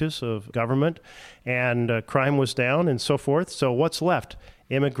branches of government. And crime was down and so forth. So what's left?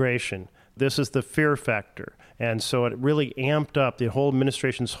 Immigration. This is the fear factor. And so it really amped up, the whole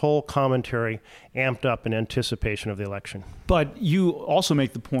administration's whole commentary amped up in anticipation of the election. But you also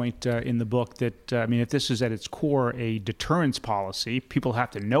make the point in the book that, if this is at its core a deterrence policy, people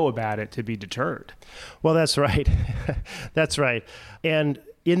have to know about it to be deterred. Well, that's right. That's right. And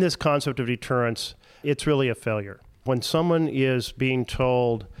in this concept of deterrence, it's really a failure. When someone is being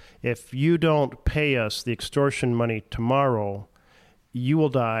told, if you don't pay us the extortion money tomorrow, you will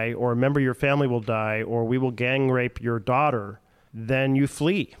die, or a member of your family will die, or we will gang rape your daughter, then you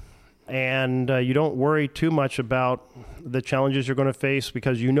flee. And you don't worry too much about the challenges you're going to face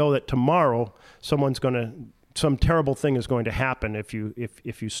because you know that tomorrow some terrible thing is going to happen if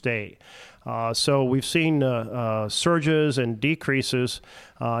you stay. So we've seen surges and decreases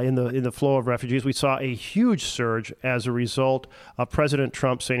in the flow of refugees. We saw a huge surge as a result of President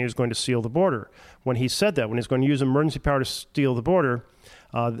Trump saying he was going to seal the border. When he said that, when he was going to use emergency power to seal the border,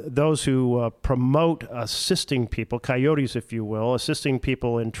 those who promote assisting people, coyotes, if you will, assisting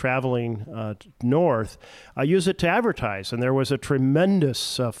people in traveling north, use it to advertise. And there was a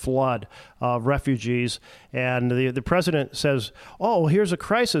tremendous flood of refugees. And the president says, oh, here's a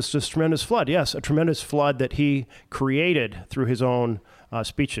crisis, this tremendous flood. Yes, a tremendous flood that he created through his own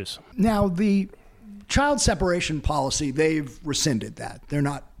speeches. Now, the child separation policy, they've rescinded that. They're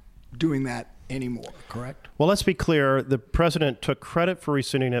not doing that anymore, correct? Well, let's be clear. The president took credit for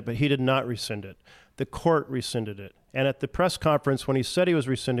rescinding it, but he did not rescind it. The court rescinded it. And at the press conference, when he said he was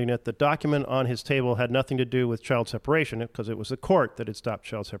rescinding it, the document on his table had nothing to do with child separation because it was the court that had stopped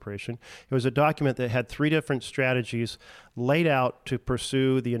child separation. It was a document that had 3 different strategies laid out to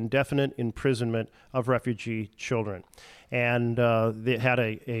pursue the indefinite imprisonment of refugee children. And they had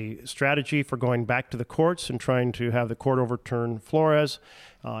a strategy for going back to the courts and trying to have the court overturn Flores.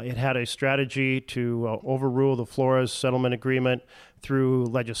 It had a strategy to overrule the Flores settlement agreement through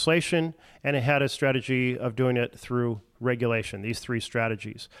legislation, and it had a strategy of doing it through regulation, these 3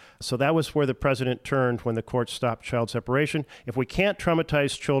 strategies. So that was where the president turned when the court stopped child separation. If we can't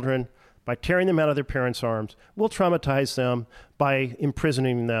traumatize children by tearing them out of their parents' arms, we'll traumatize them by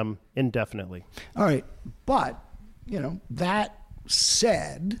imprisoning them indefinitely. All right, but that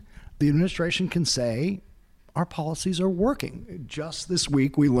said, the administration can say our policies are working. Just this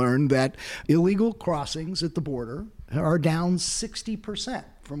week, we learned that illegal crossings at the border are down 60%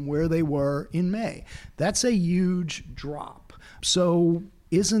 from where they were in May. That's a huge drop. So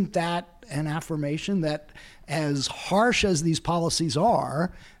isn't that an affirmation that as harsh as these policies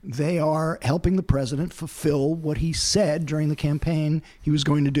are, they are helping the president fulfill what he said during the campaign he was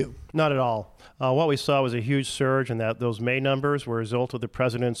going to do? Not at all. What we saw was a huge surge, and that those May numbers were a result of the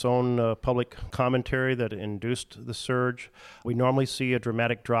president's own public commentary that induced the surge. We normally see a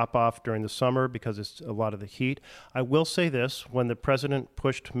dramatic drop-off during the summer because it's a lot of the heat. I will say this, when the president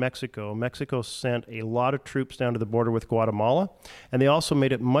pushed Mexico, Mexico sent a lot of troops down to the border with Guatemala, and they also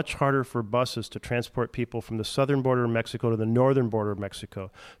made it much harder for buses to transport people from the southern border of Mexico to the northern border of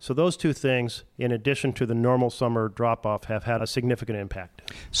Mexico. So those 2 things, in addition to the normal summer drop-off, have had a significant impact.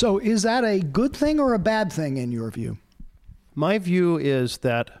 So is that a good thing or a bad thing in your view? My view is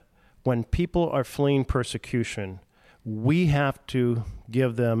that when people are fleeing persecution, we have to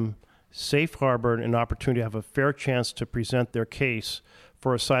give them safe harbor and an opportunity to have a fair chance to present their case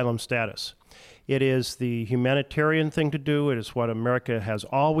for asylum status. It is the humanitarian thing to do. It is what America has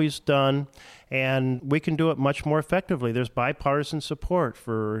always done, and we can do it much more effectively. There's bipartisan support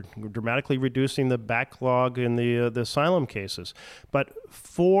for dramatically reducing the backlog in the asylum cases. But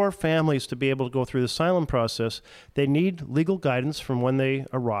for families to be able to go through the asylum process, they need legal guidance from when they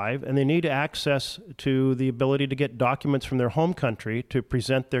arrive, and they need access to the ability to get documents from their home country to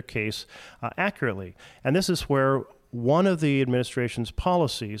present their case accurately. And this is where one of the administration's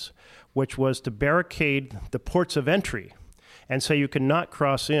policies, which was to barricade the ports of entry and say you cannot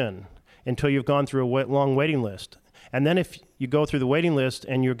cross in until you've gone through a long waiting list. And then if you go through the waiting list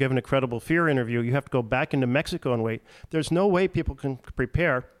and you're given a credible fear interview, you have to go back into Mexico and wait. There's no way people can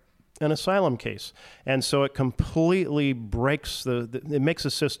prepare an asylum case. And so it completely breaks it makes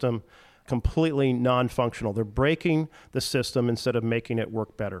the system completely non-functional. They're breaking the system instead of making it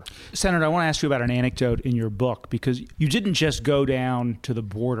work better. Senator, I want to ask you about an anecdote in your book, because you didn't just go down to the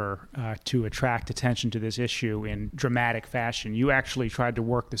border to attract attention to this issue in dramatic fashion. You actually tried to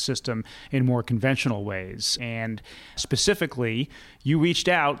work the system in more conventional ways. And specifically, you reached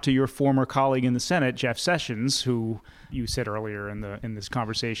out to your former colleague in the Senate, Jeff Sessions, who you said earlier in this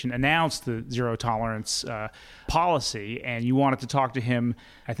conversation, announced the zero tolerance policy, and you wanted to talk to him,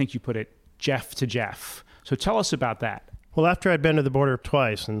 I think you put it, Jeff to Jeff. So tell us about that. Well, after I'd been to the border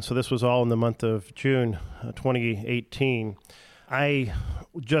twice, and so this was all in the month of June 2018, I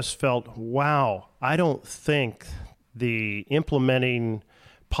just felt, wow, I don't think the implementing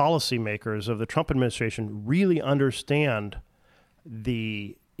policymakers of the Trump administration really understand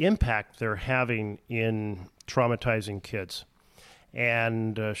the impact they're having in traumatizing kids.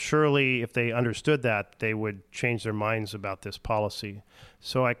 And surely if they understood that, they would change their minds about this policy.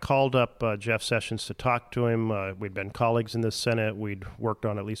 So I called up Jeff Sessions to talk to him. We'd been colleagues in the Senate. We'd worked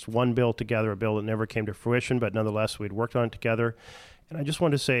on at least one bill together, a bill that never came to fruition, but nonetheless, we'd worked on it together. And I just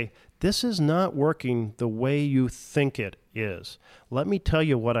wanted to say, this is not working the way you think it is. Let me tell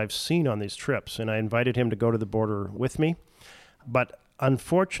you what I've seen on these trips. And I invited him to go to the border with me. But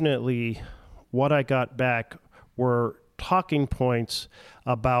unfortunately, what I got back were talking points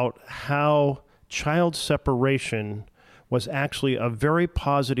about how child separation was actually a very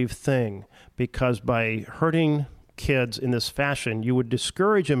positive thing, because by hurting kids in this fashion, you would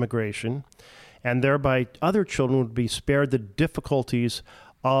discourage immigration and thereby other children would be spared the difficulties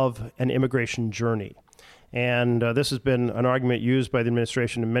of an immigration journey. And this has been an argument used by the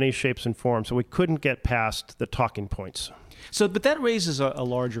administration in many shapes and forms, so we couldn't get past the talking points. So, but that raises a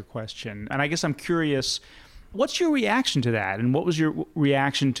larger question, and I guess I'm curious, what's your reaction to that, and what was your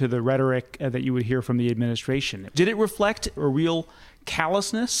reaction to the rhetoric that you would hear from the administration? Did it reflect a real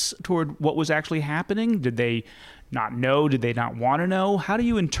callousness toward what was actually happening? Did they not know? Did they not want to know? How do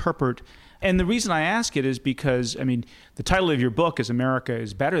you interpret? And the reason I ask it is because, I mean, the title of your book is America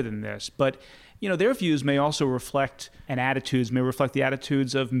is Better Than This, but their views may also reflect, and attitudes may reflect the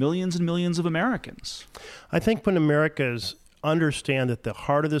attitudes of millions and millions of Americans. I think when Americans understand that the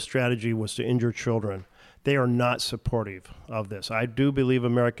heart of the strategy was to injure children, they are not supportive of this. I do believe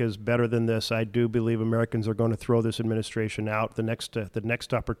America is better than this. I do believe Americans are going to throw this administration out the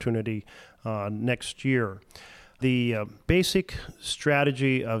next opportunity next year. The basic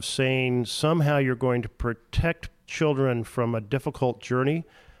strategy of saying somehow you're going to protect children from a difficult journey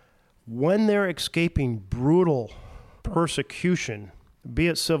when they're escaping brutal persecution, be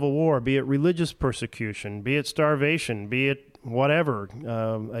it civil war, be it religious persecution, be it starvation, be it whatever,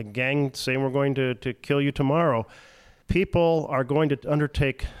 a gang saying we're going to kill you tomorrow, people are going to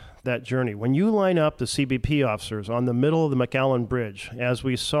undertake that journey. When you line up the CBP officers on the middle of the McAllen Bridge, as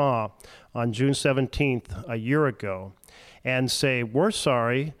we saw on June 17th a year ago, and say, we're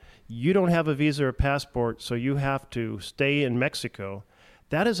sorry, you don't have a visa or passport, so you have to stay in Mexico,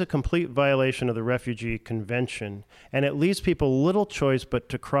 that is a complete violation of the Refugee Convention, and it leaves people little choice but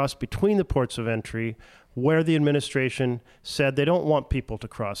to cross between the ports of entry where the administration said they don't want people to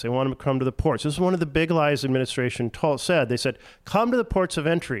cross. They want them to come to the ports. This is one of the big lies the administration said. They said, come to the ports of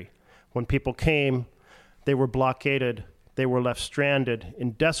entry. When people came, they were blockaded. They were left stranded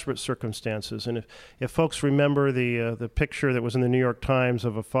in desperate circumstances. And if folks remember the picture that was in the New York Times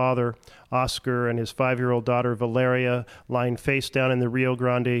of a father, Oscar, and his 5-year-old daughter, Valeria, lying face down in the Rio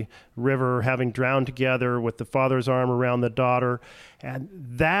Grande River, having drowned together with the father's arm around the daughter, and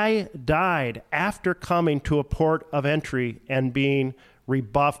they died after coming to a port of entry and being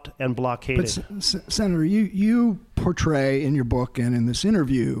rebuffed and blockaded. But Senator, you portray in your book and in this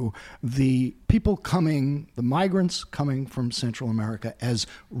interview the people coming, the migrants coming from Central America as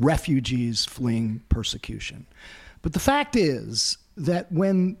refugees fleeing persecution. But the fact is that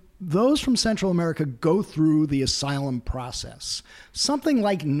when those from Central America go through the asylum process, something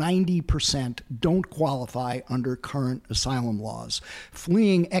like 90% don't qualify under current asylum laws.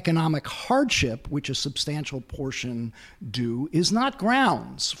 Fleeing economic hardship, which a substantial portion do, is not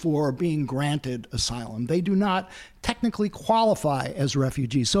grounds for being granted asylum. They do not technically qualify as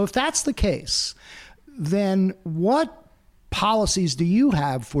refugees. So if that's the case, then what policies do you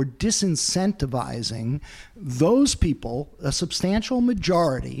have for disincentivizing those people, a substantial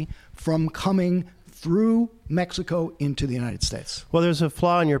majority, from coming through Mexico into the United States? Well, there's a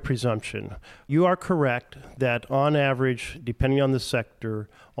flaw in your presumption. You are correct that on average, depending on the sector,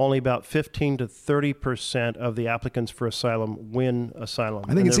 only about 15 to 30% of the applicants for asylum win asylum.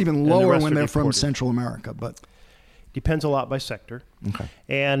 I think it's even lower when they're from Central America, but depends a lot by sector. Okay.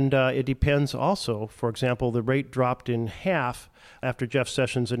 And it depends also, for example, the rate dropped in half after Jeff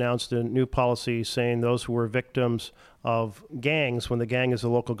Sessions announced a new policy saying those who were victims of gangs, when the gang is a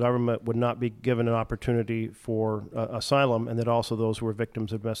local government, would not be given an opportunity for asylum, and that also those who were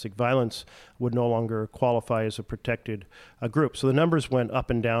victims of domestic violence would no longer qualify as a protected group. So the numbers went up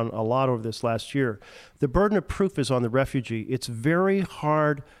and down a lot over this last year. The burden of proof is on the refugee. It's very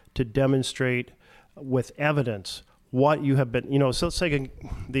hard to demonstrate with evidence what you have been, so let's say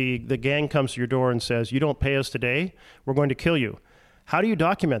the gang comes to your door and says, you don't pay us today, we're going to kill you. How do you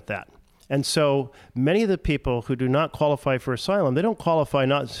document that? And so many of the people who do not qualify for asylum, they don't qualify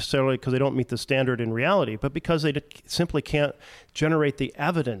not necessarily because they don't meet the standard in reality, but because they simply can't generate the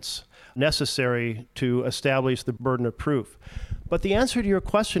evidence necessary to establish the burden of proof. But the answer to your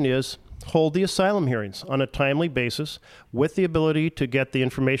question is, hold the asylum hearings on a timely basis with the ability to get the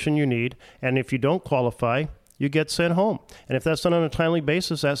information you need, and if you don't qualify, you get sent home. And if that's done on a timely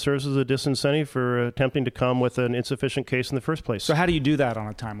basis, that serves as a disincentive for attempting to come with an insufficient case in the first place. So how do you do that on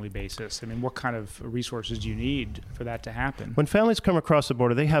a timely basis? I mean, what kind of resources do you need for that to happen? When families come across the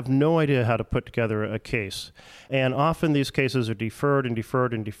border, they have no idea how to put together a case. And often these cases are deferred and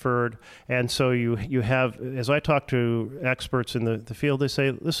deferred and deferred. And so you have, as I talk to experts in the field, they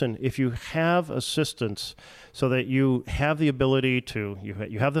say, listen, if you have assistance so that you have the ability to,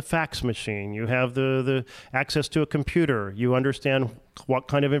 you have the fax machine, you have the access to a computer, you understand what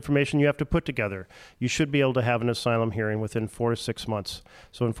kind of information you have to put together, you should be able to have an asylum hearing within 4 to 6 months.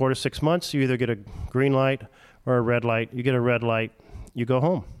 So in 4 to 6 months, you either get a green light or a red light. You get a red light, you go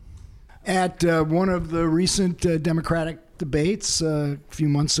home. At one of the recent Democratic debates a few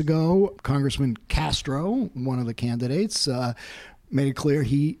months ago, Congressman Castro, one of the candidates, made it clear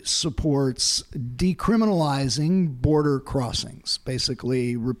he supports decriminalizing border crossings,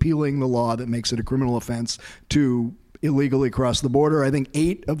 basically repealing the law that makes it a criminal offense to illegally cross the border. I think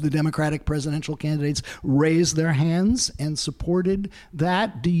 8 of the Democratic presidential candidates raised their hands and supported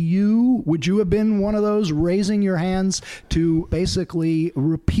that. Would you have been one of those raising your hands to basically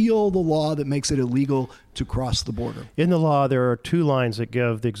repeal the law that makes it illegal to cross the border? In the law, there are 2 lines that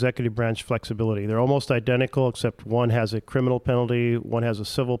give the executive branch flexibility. They're almost identical, except one has a criminal penalty, one has a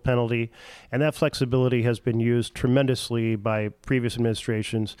civil penalty, and that flexibility has been used tremendously by previous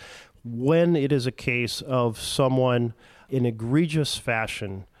administrations when it is a case of someone in egregious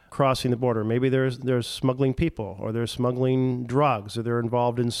fashion crossing the border. Maybe there's smuggling people, or they're smuggling drugs, or they're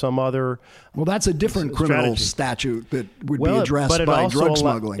involved in some other Well, that's a different criminal statute that would be addressed by drug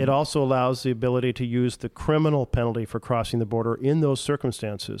smuggling. It also allows the ability to use the criminal penalty for crossing the border in those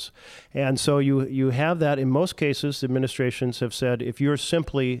circumstances. And so you have that. In most cases, administrations have said if you're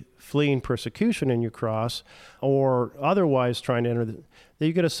simply fleeing persecution and you cross, or otherwise trying to enter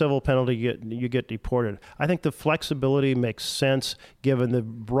you get a civil penalty, you get deported. I think the flexibility makes sense given the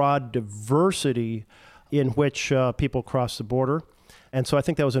broad diversity in which people cross the border. And so I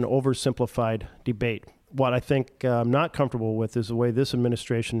think that was an oversimplified debate. What I think I'm not comfortable with is the way this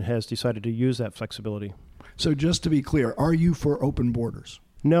administration has decided to use that flexibility. So just to be clear, are you for open borders?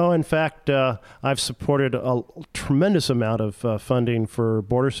 No, in fact, I've supported a tremendous amount of funding for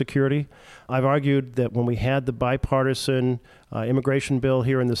border security. I've argued that when we had the bipartisan immigration bill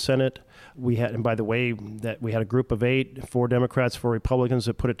here in the Senate, we had, and by the way, that we had a group of 8, 4 Democrats, 4 Republicans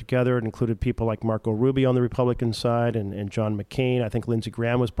that put it together. It included people like Marco Rubio on the Republican side and John McCain. I think Lindsey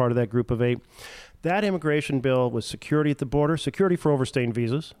Graham was part of that group of 8. That immigration bill was security at the border, security for overstaying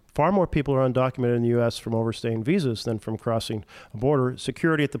visas. Far more people are undocumented in the U.S. from overstaying visas than from crossing a border.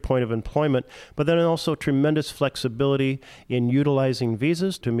 Security at the point of employment, but then also tremendous flexibility in utilizing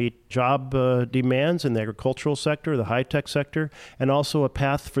visas to meet job demands in the agricultural sector, the high-tech sector, and also a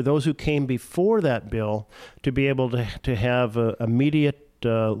path for those who came before that bill to be able to have immediate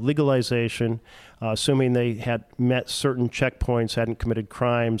legalization, assuming they had met certain checkpoints, hadn't committed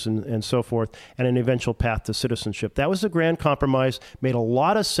crimes, and so forth, and an eventual path to citizenship. That was the grand compromise, made a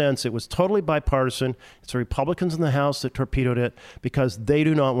lot of sense. It was totally bipartisan. It's the Republicans in the House that torpedoed it because they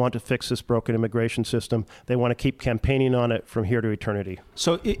do not want to fix this broken immigration system. They want to keep campaigning on it from here to eternity.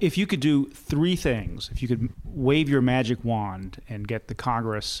 So if you could do 3 things, if you could wave your magic wand and get the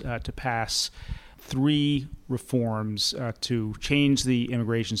Congress to pass 3 reforms to change the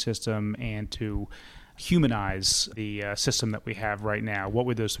immigration system and to humanize the system that we have right now, what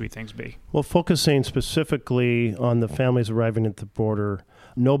would those 3 things be? Well, focusing specifically on the families arriving at the border,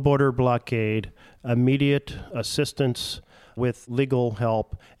 no border blockade, immediate assistance with legal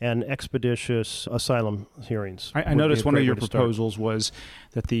help, and expeditious asylum hearings. I noticed one of your proposals was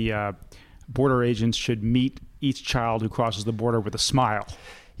that the border agents should meet each child who crosses the border with a smile.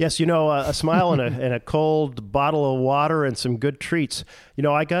 Yes, a smile and a cold bottle of water and some good treats.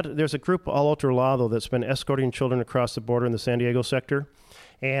 There's a group, Al Otro Lado, that's been escorting children across the border in the San Diego sector.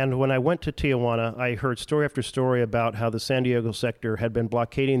 And when I went to Tijuana, I heard story after story about how the San Diego sector had been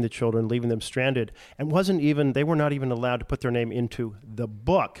blockading the children, leaving them stranded, and they were not even allowed to put their name into the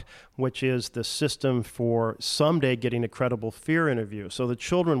book, which is the system for someday getting a credible fear interview. So the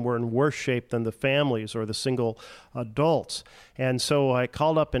children were in worse shape than the families or the single adults. And so I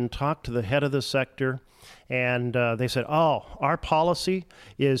called up and talked to the head of the sector, and they said, our policy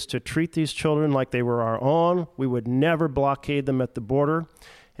is to treat these children like they were our own. We would never blockade them at the border.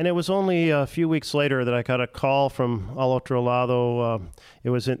 And it was only a few weeks later that I got a call from Al Otro Lado. It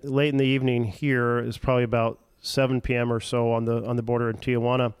was late in the evening here. It was probably about 7 p.m. or so on the border in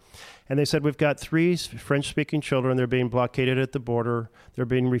Tijuana. And they said, we've got 3 French-speaking children. They're being blockaded at the border. They're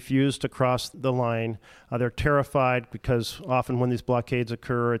being refused to cross the line. They're terrified because often when these blockades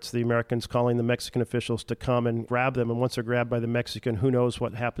occur, it's the Americans calling the Mexican officials to come and grab them. And once they're grabbed by the Mexican, who knows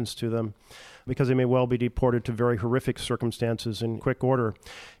what happens to them, because they may well be deported to very horrific circumstances in quick order.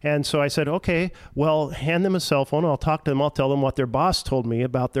 And so I said, okay, well, hand them a cell phone. I'll talk to them. I'll tell them what their boss told me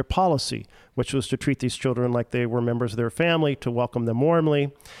about their policy, which was to treat these children like they were members of their family, to welcome them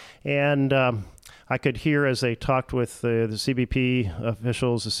warmly. And I could hear as they talked with the CBP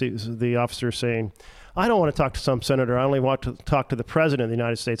officials, the officers saying, I don't want to talk to some senator. I only want to talk to the president of the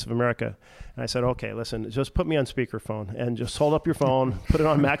United States of America. And I said, okay, listen, just put me on speakerphone and just hold up your phone, put it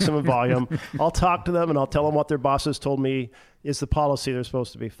on maximum volume. I'll talk to them and I'll tell them what their bosses told me is the policy they're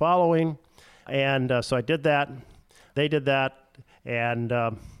supposed to be following. And so I did that. They did that. And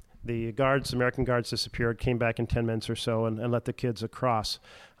The American guards disappeared, came back in 10 minutes or so, and let the kids across.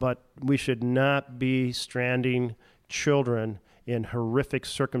 But we should not be stranding children in horrific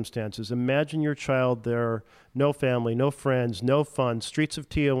circumstances. Imagine your child there, no family, no friends, no fun, streets of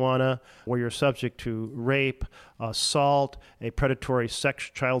Tijuana, where you're subject to rape, assault, a predatory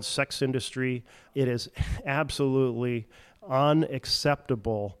child sex industry. It is absolutely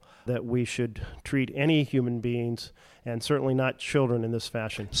unacceptable that we should treat any human beings, and certainly not children, in this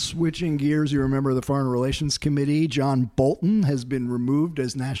fashion. Switching gears, you remember the Foreign Relations Committee. John Bolton has been removed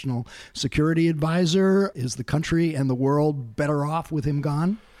as National Security Advisor. Is the country and the world better off with him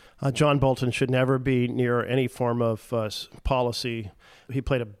gone? John Bolton should never be near any form of policy. He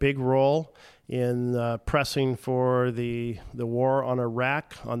played a big role in pressing for the war on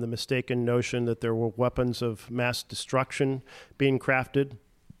Iraq on the mistaken notion that there were weapons of mass destruction being crafted.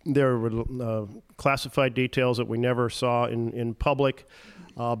 There were classified details that we never saw in public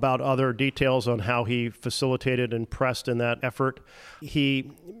about other details on how he facilitated and pressed in that effort.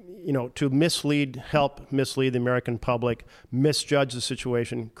 He, to help mislead the American public, misjudge the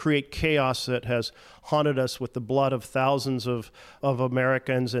situation, create chaos that has haunted us with the blood of thousands of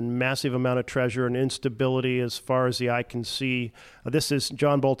Americans and massive amount of treasure and instability as far as the eye can see.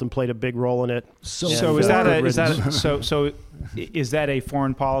 John Bolton played a big role in it. So is that a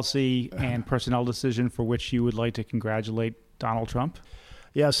foreign policy and personnel decision for which you would like to congratulate Donald Trump?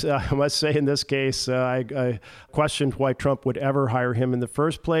 Yes, I must say in this case, I questioned why Trump would ever hire him in the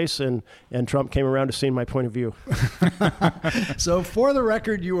first place, and Trump came around to seeing my point of view. So for the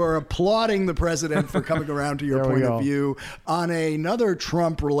record, you are applauding the president for coming around to your point of view. On another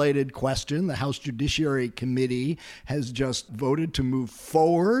Trump-related question, the House Judiciary Committee has just voted to move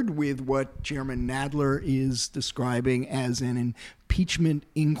forward with what Chairman Nadler is describing as an impeachment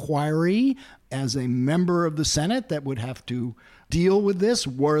inquiry. As a member of the Senate that would have to deal with this,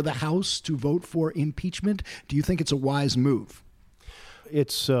 were the House to vote for impeachment, do you think it's a wise move?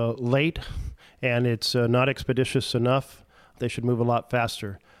 It's late, and it's not expeditious enough. They should move a lot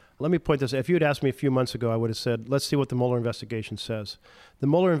faster. Let me point this out. If you had asked me a few months ago, I would have said, let's see what the Mueller investigation says. The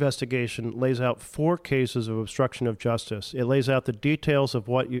Mueller investigation lays out 4 cases of obstruction of justice. It lays out the details of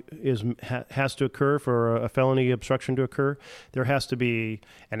what has to occur for a felony obstruction to occur. There has to be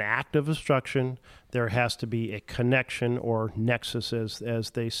an act of obstruction. There has to be a connection or nexus,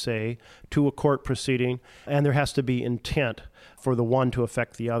 as they say, to a court proceeding. And there has to be intent for the one to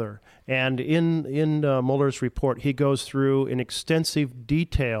affect the other. And in Mueller's report, he goes through in extensive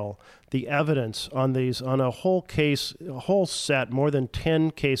detail the evidence on a whole case, a whole set, more than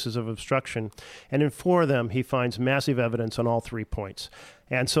 10 cases of obstruction. And in 4 of them, he finds massive evidence on all 3 points.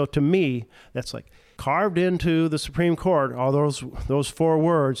 And so to me, that's like carved into the Supreme Court, all those 4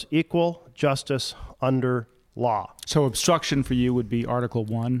 words: equal justice under law. So obstruction for you would be Article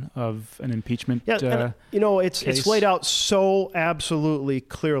 1 of an impeachment case? It's laid out so absolutely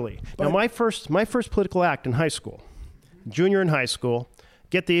clearly. Now, my first political act in high school, junior in high school,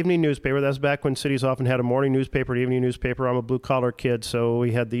 get the evening newspaper. That's back when cities often had a morning newspaper, an evening newspaper. I'm a blue-collar kid, so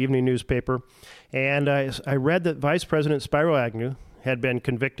we had the evening newspaper. And I read that Vice President Spiro Agnew had been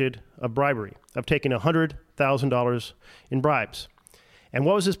convicted of bribery, of taking $100,000 in bribes. And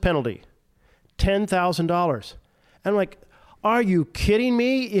what was his penalty? $10,000. I'm like, are you kidding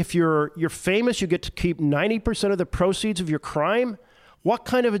me? If you're famous, you get to keep 90% of the proceeds of your crime? What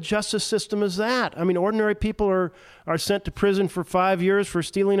kind of a justice system is that? I mean, ordinary people are sent to prison for 5 years for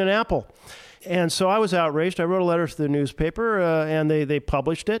stealing an apple. And so I was outraged. I wrote a letter to the newspaper, and they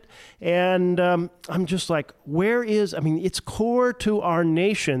published it. And I'm just like, it's core to our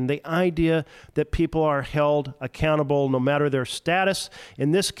nation, the idea that people are held accountable no matter their status.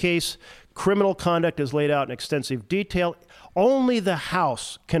 In this case, criminal conduct is laid out in extensive detail. Only the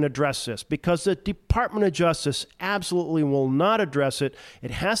House can address this because the Department of Justice absolutely will not address it.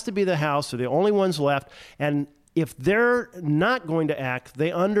 It has to be the House. They're the only ones left. And if they're not going to act,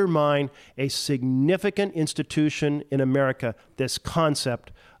 they undermine a significant institution in America, this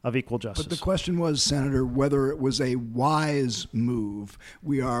concept of equal justice. But the question was, Senator, whether it was a wise move.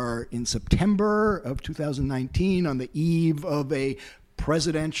 We are in September of 2019 on the eve of a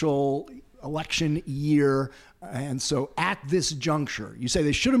presidential election year. And so at this juncture, you say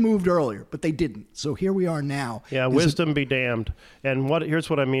they should have moved earlier, but they didn't. So here we are now. Yeah, wisdom be damned. And here's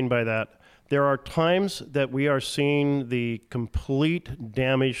what I mean by that. There are times that we are seeing the complete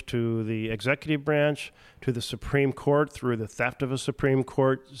damage to the executive branch, to the Supreme Court through the theft of a Supreme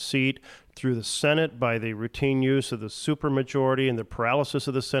Court seat, through the Senate by the routine use of the supermajority and the paralysis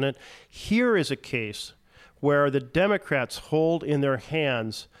of the Senate. Here is a case where the Democrats hold in their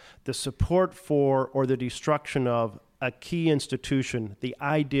hands the support for or the destruction of a key institution, the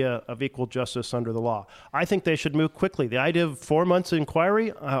idea of equal justice under the law. I think they should move quickly. The idea of 4 months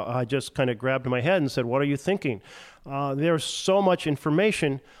inquiry, I just kind of grabbed my head and said, what are you thinking? There's so much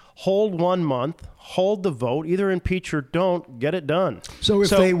information. Hold 1 month, hold the vote, either impeach or don't, get it done. So if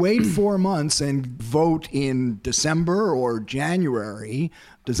they wait 4 months and vote in December or January,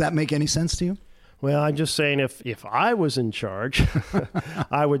 does that make any sense to you? Well, I'm just saying if I was in charge,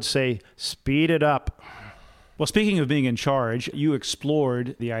 I would say speed it up. Well, speaking of being in charge, you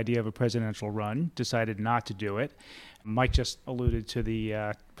explored the idea of a presidential run, decided not to do it. Mike just alluded to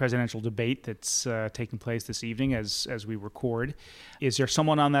the presidential debate that's taking place this evening as we record. Is there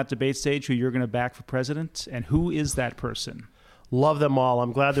someone on that debate stage who you're going to back for president? And who is that person? Love them all.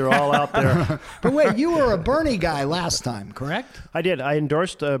 I'm glad they're all out there. But wait, you were a Bernie guy last time, correct? I did. I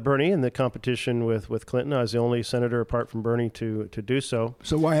endorsed Bernie in the competition with Clinton. I was the only senator apart from Bernie to do so.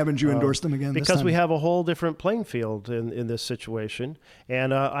 So why haven't you endorsed him again this Because time? we have a whole different playing field in this situation.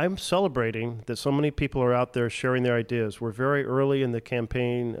 And I'm celebrating that so many people are out there sharing their ideas. We're very early in the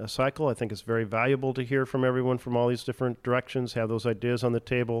campaign cycle. I think it's very valuable to hear from everyone from all these different directions, have those ideas on the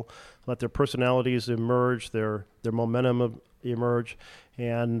table, let their personalities emerge, their momentum emerge,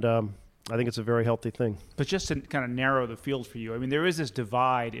 and I think it's a very healthy thing. But just to kind of narrow the field for you, I mean, there is this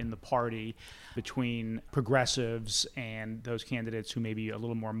divide in the party between progressives and those candidates who may be a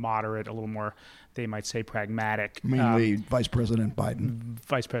little more moderate, a little more, they might say, pragmatic. Mainly Vice President Biden.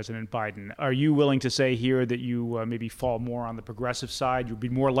 Vice President Biden. Are you willing to say here that you maybe fall more on the progressive side? You'd be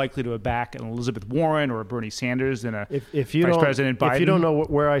more likely to back an Elizabeth Warren or a Bernie Sanders than a Vice President Biden? If you don't know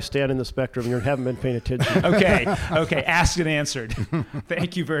where I stand in the spectrum, you haven't been paying attention. Okay. Asked and answered.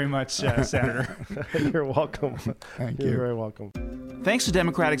 Thank you very much, Senator. You're welcome. You're very welcome. Thanks to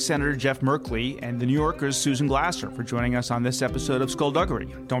Democratic Senator Jeff Merkley and the New Yorker's Susan Glasser for joining us on this episode of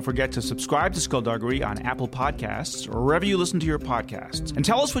Skullduggery. Don't forget to subscribe to Skullduggery on Apple Podcasts or wherever you listen to your podcasts. And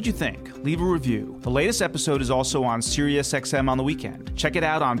tell us what you think. Leave a review. The latest episode is also on SiriusXM on the weekend. Check it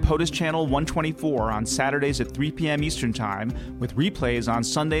out on POTUS Channel 124 on Saturdays at 3 p.m. Eastern Time, with replays on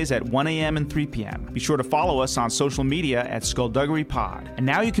Sundays at 1 a.m. and 3 p.m. Be sure to follow us on social media at Skullduggery Pod. And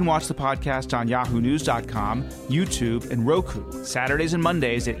now you can watch the podcast on YahooNews.com, YouTube, and Roku, Saturdays and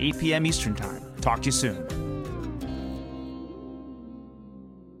Mondays at 8 p.m. Eastern Time. Talk to you soon.